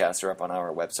podcasts are up on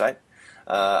our website.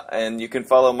 And you can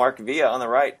follow Mark Villa on the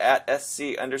right at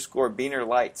SC_Beaner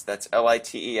Lights. That's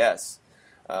LITES.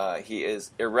 He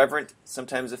is irreverent,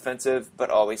 sometimes offensive, but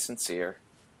always sincere.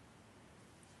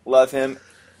 Love him.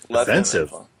 Offensive.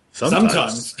 Him.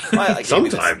 Sometimes. I gave you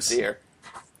the Sometimes. sincere.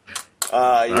 You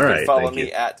All can right, follow thank me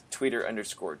you. at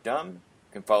Tweeter_dumb. You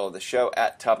can follow the show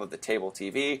at Top of the Table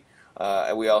TV.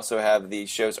 And we also have the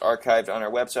shows archived on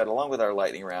our website along with our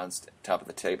lightning rounds,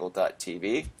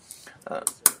 topofthetable.tv.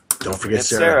 Don't forget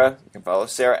Sarah. Sarah. You can follow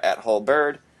Sarah at Hull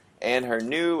Bird and her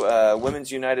new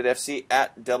Women's United FC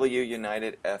at W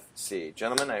United FC.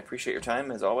 Gentlemen, I appreciate your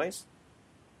time as always.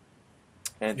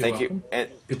 And You're thank you. welcome. And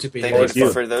Good to be thank here. you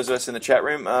you. for those of us in the chat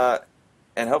room.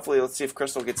 And hopefully, let's see if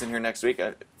Crystal gets in here next week.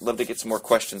 I'd love to get some more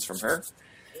questions from her.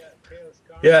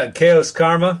 Yeah, Chaos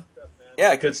Karma.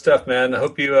 Yeah, Good stuff, man. I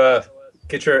hope you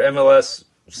get your MLS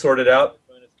sorted out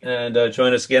and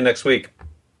join us again next week.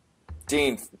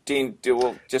 Dean,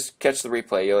 we'll just catch the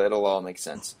replay. It'll all make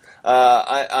sense.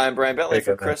 I'm Brian Bentley Take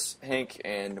for care, man. Chris, Hank,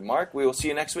 and Mark. We will see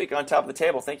you next week on Top of the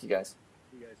Table. Thank you, guys.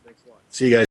 See you guys.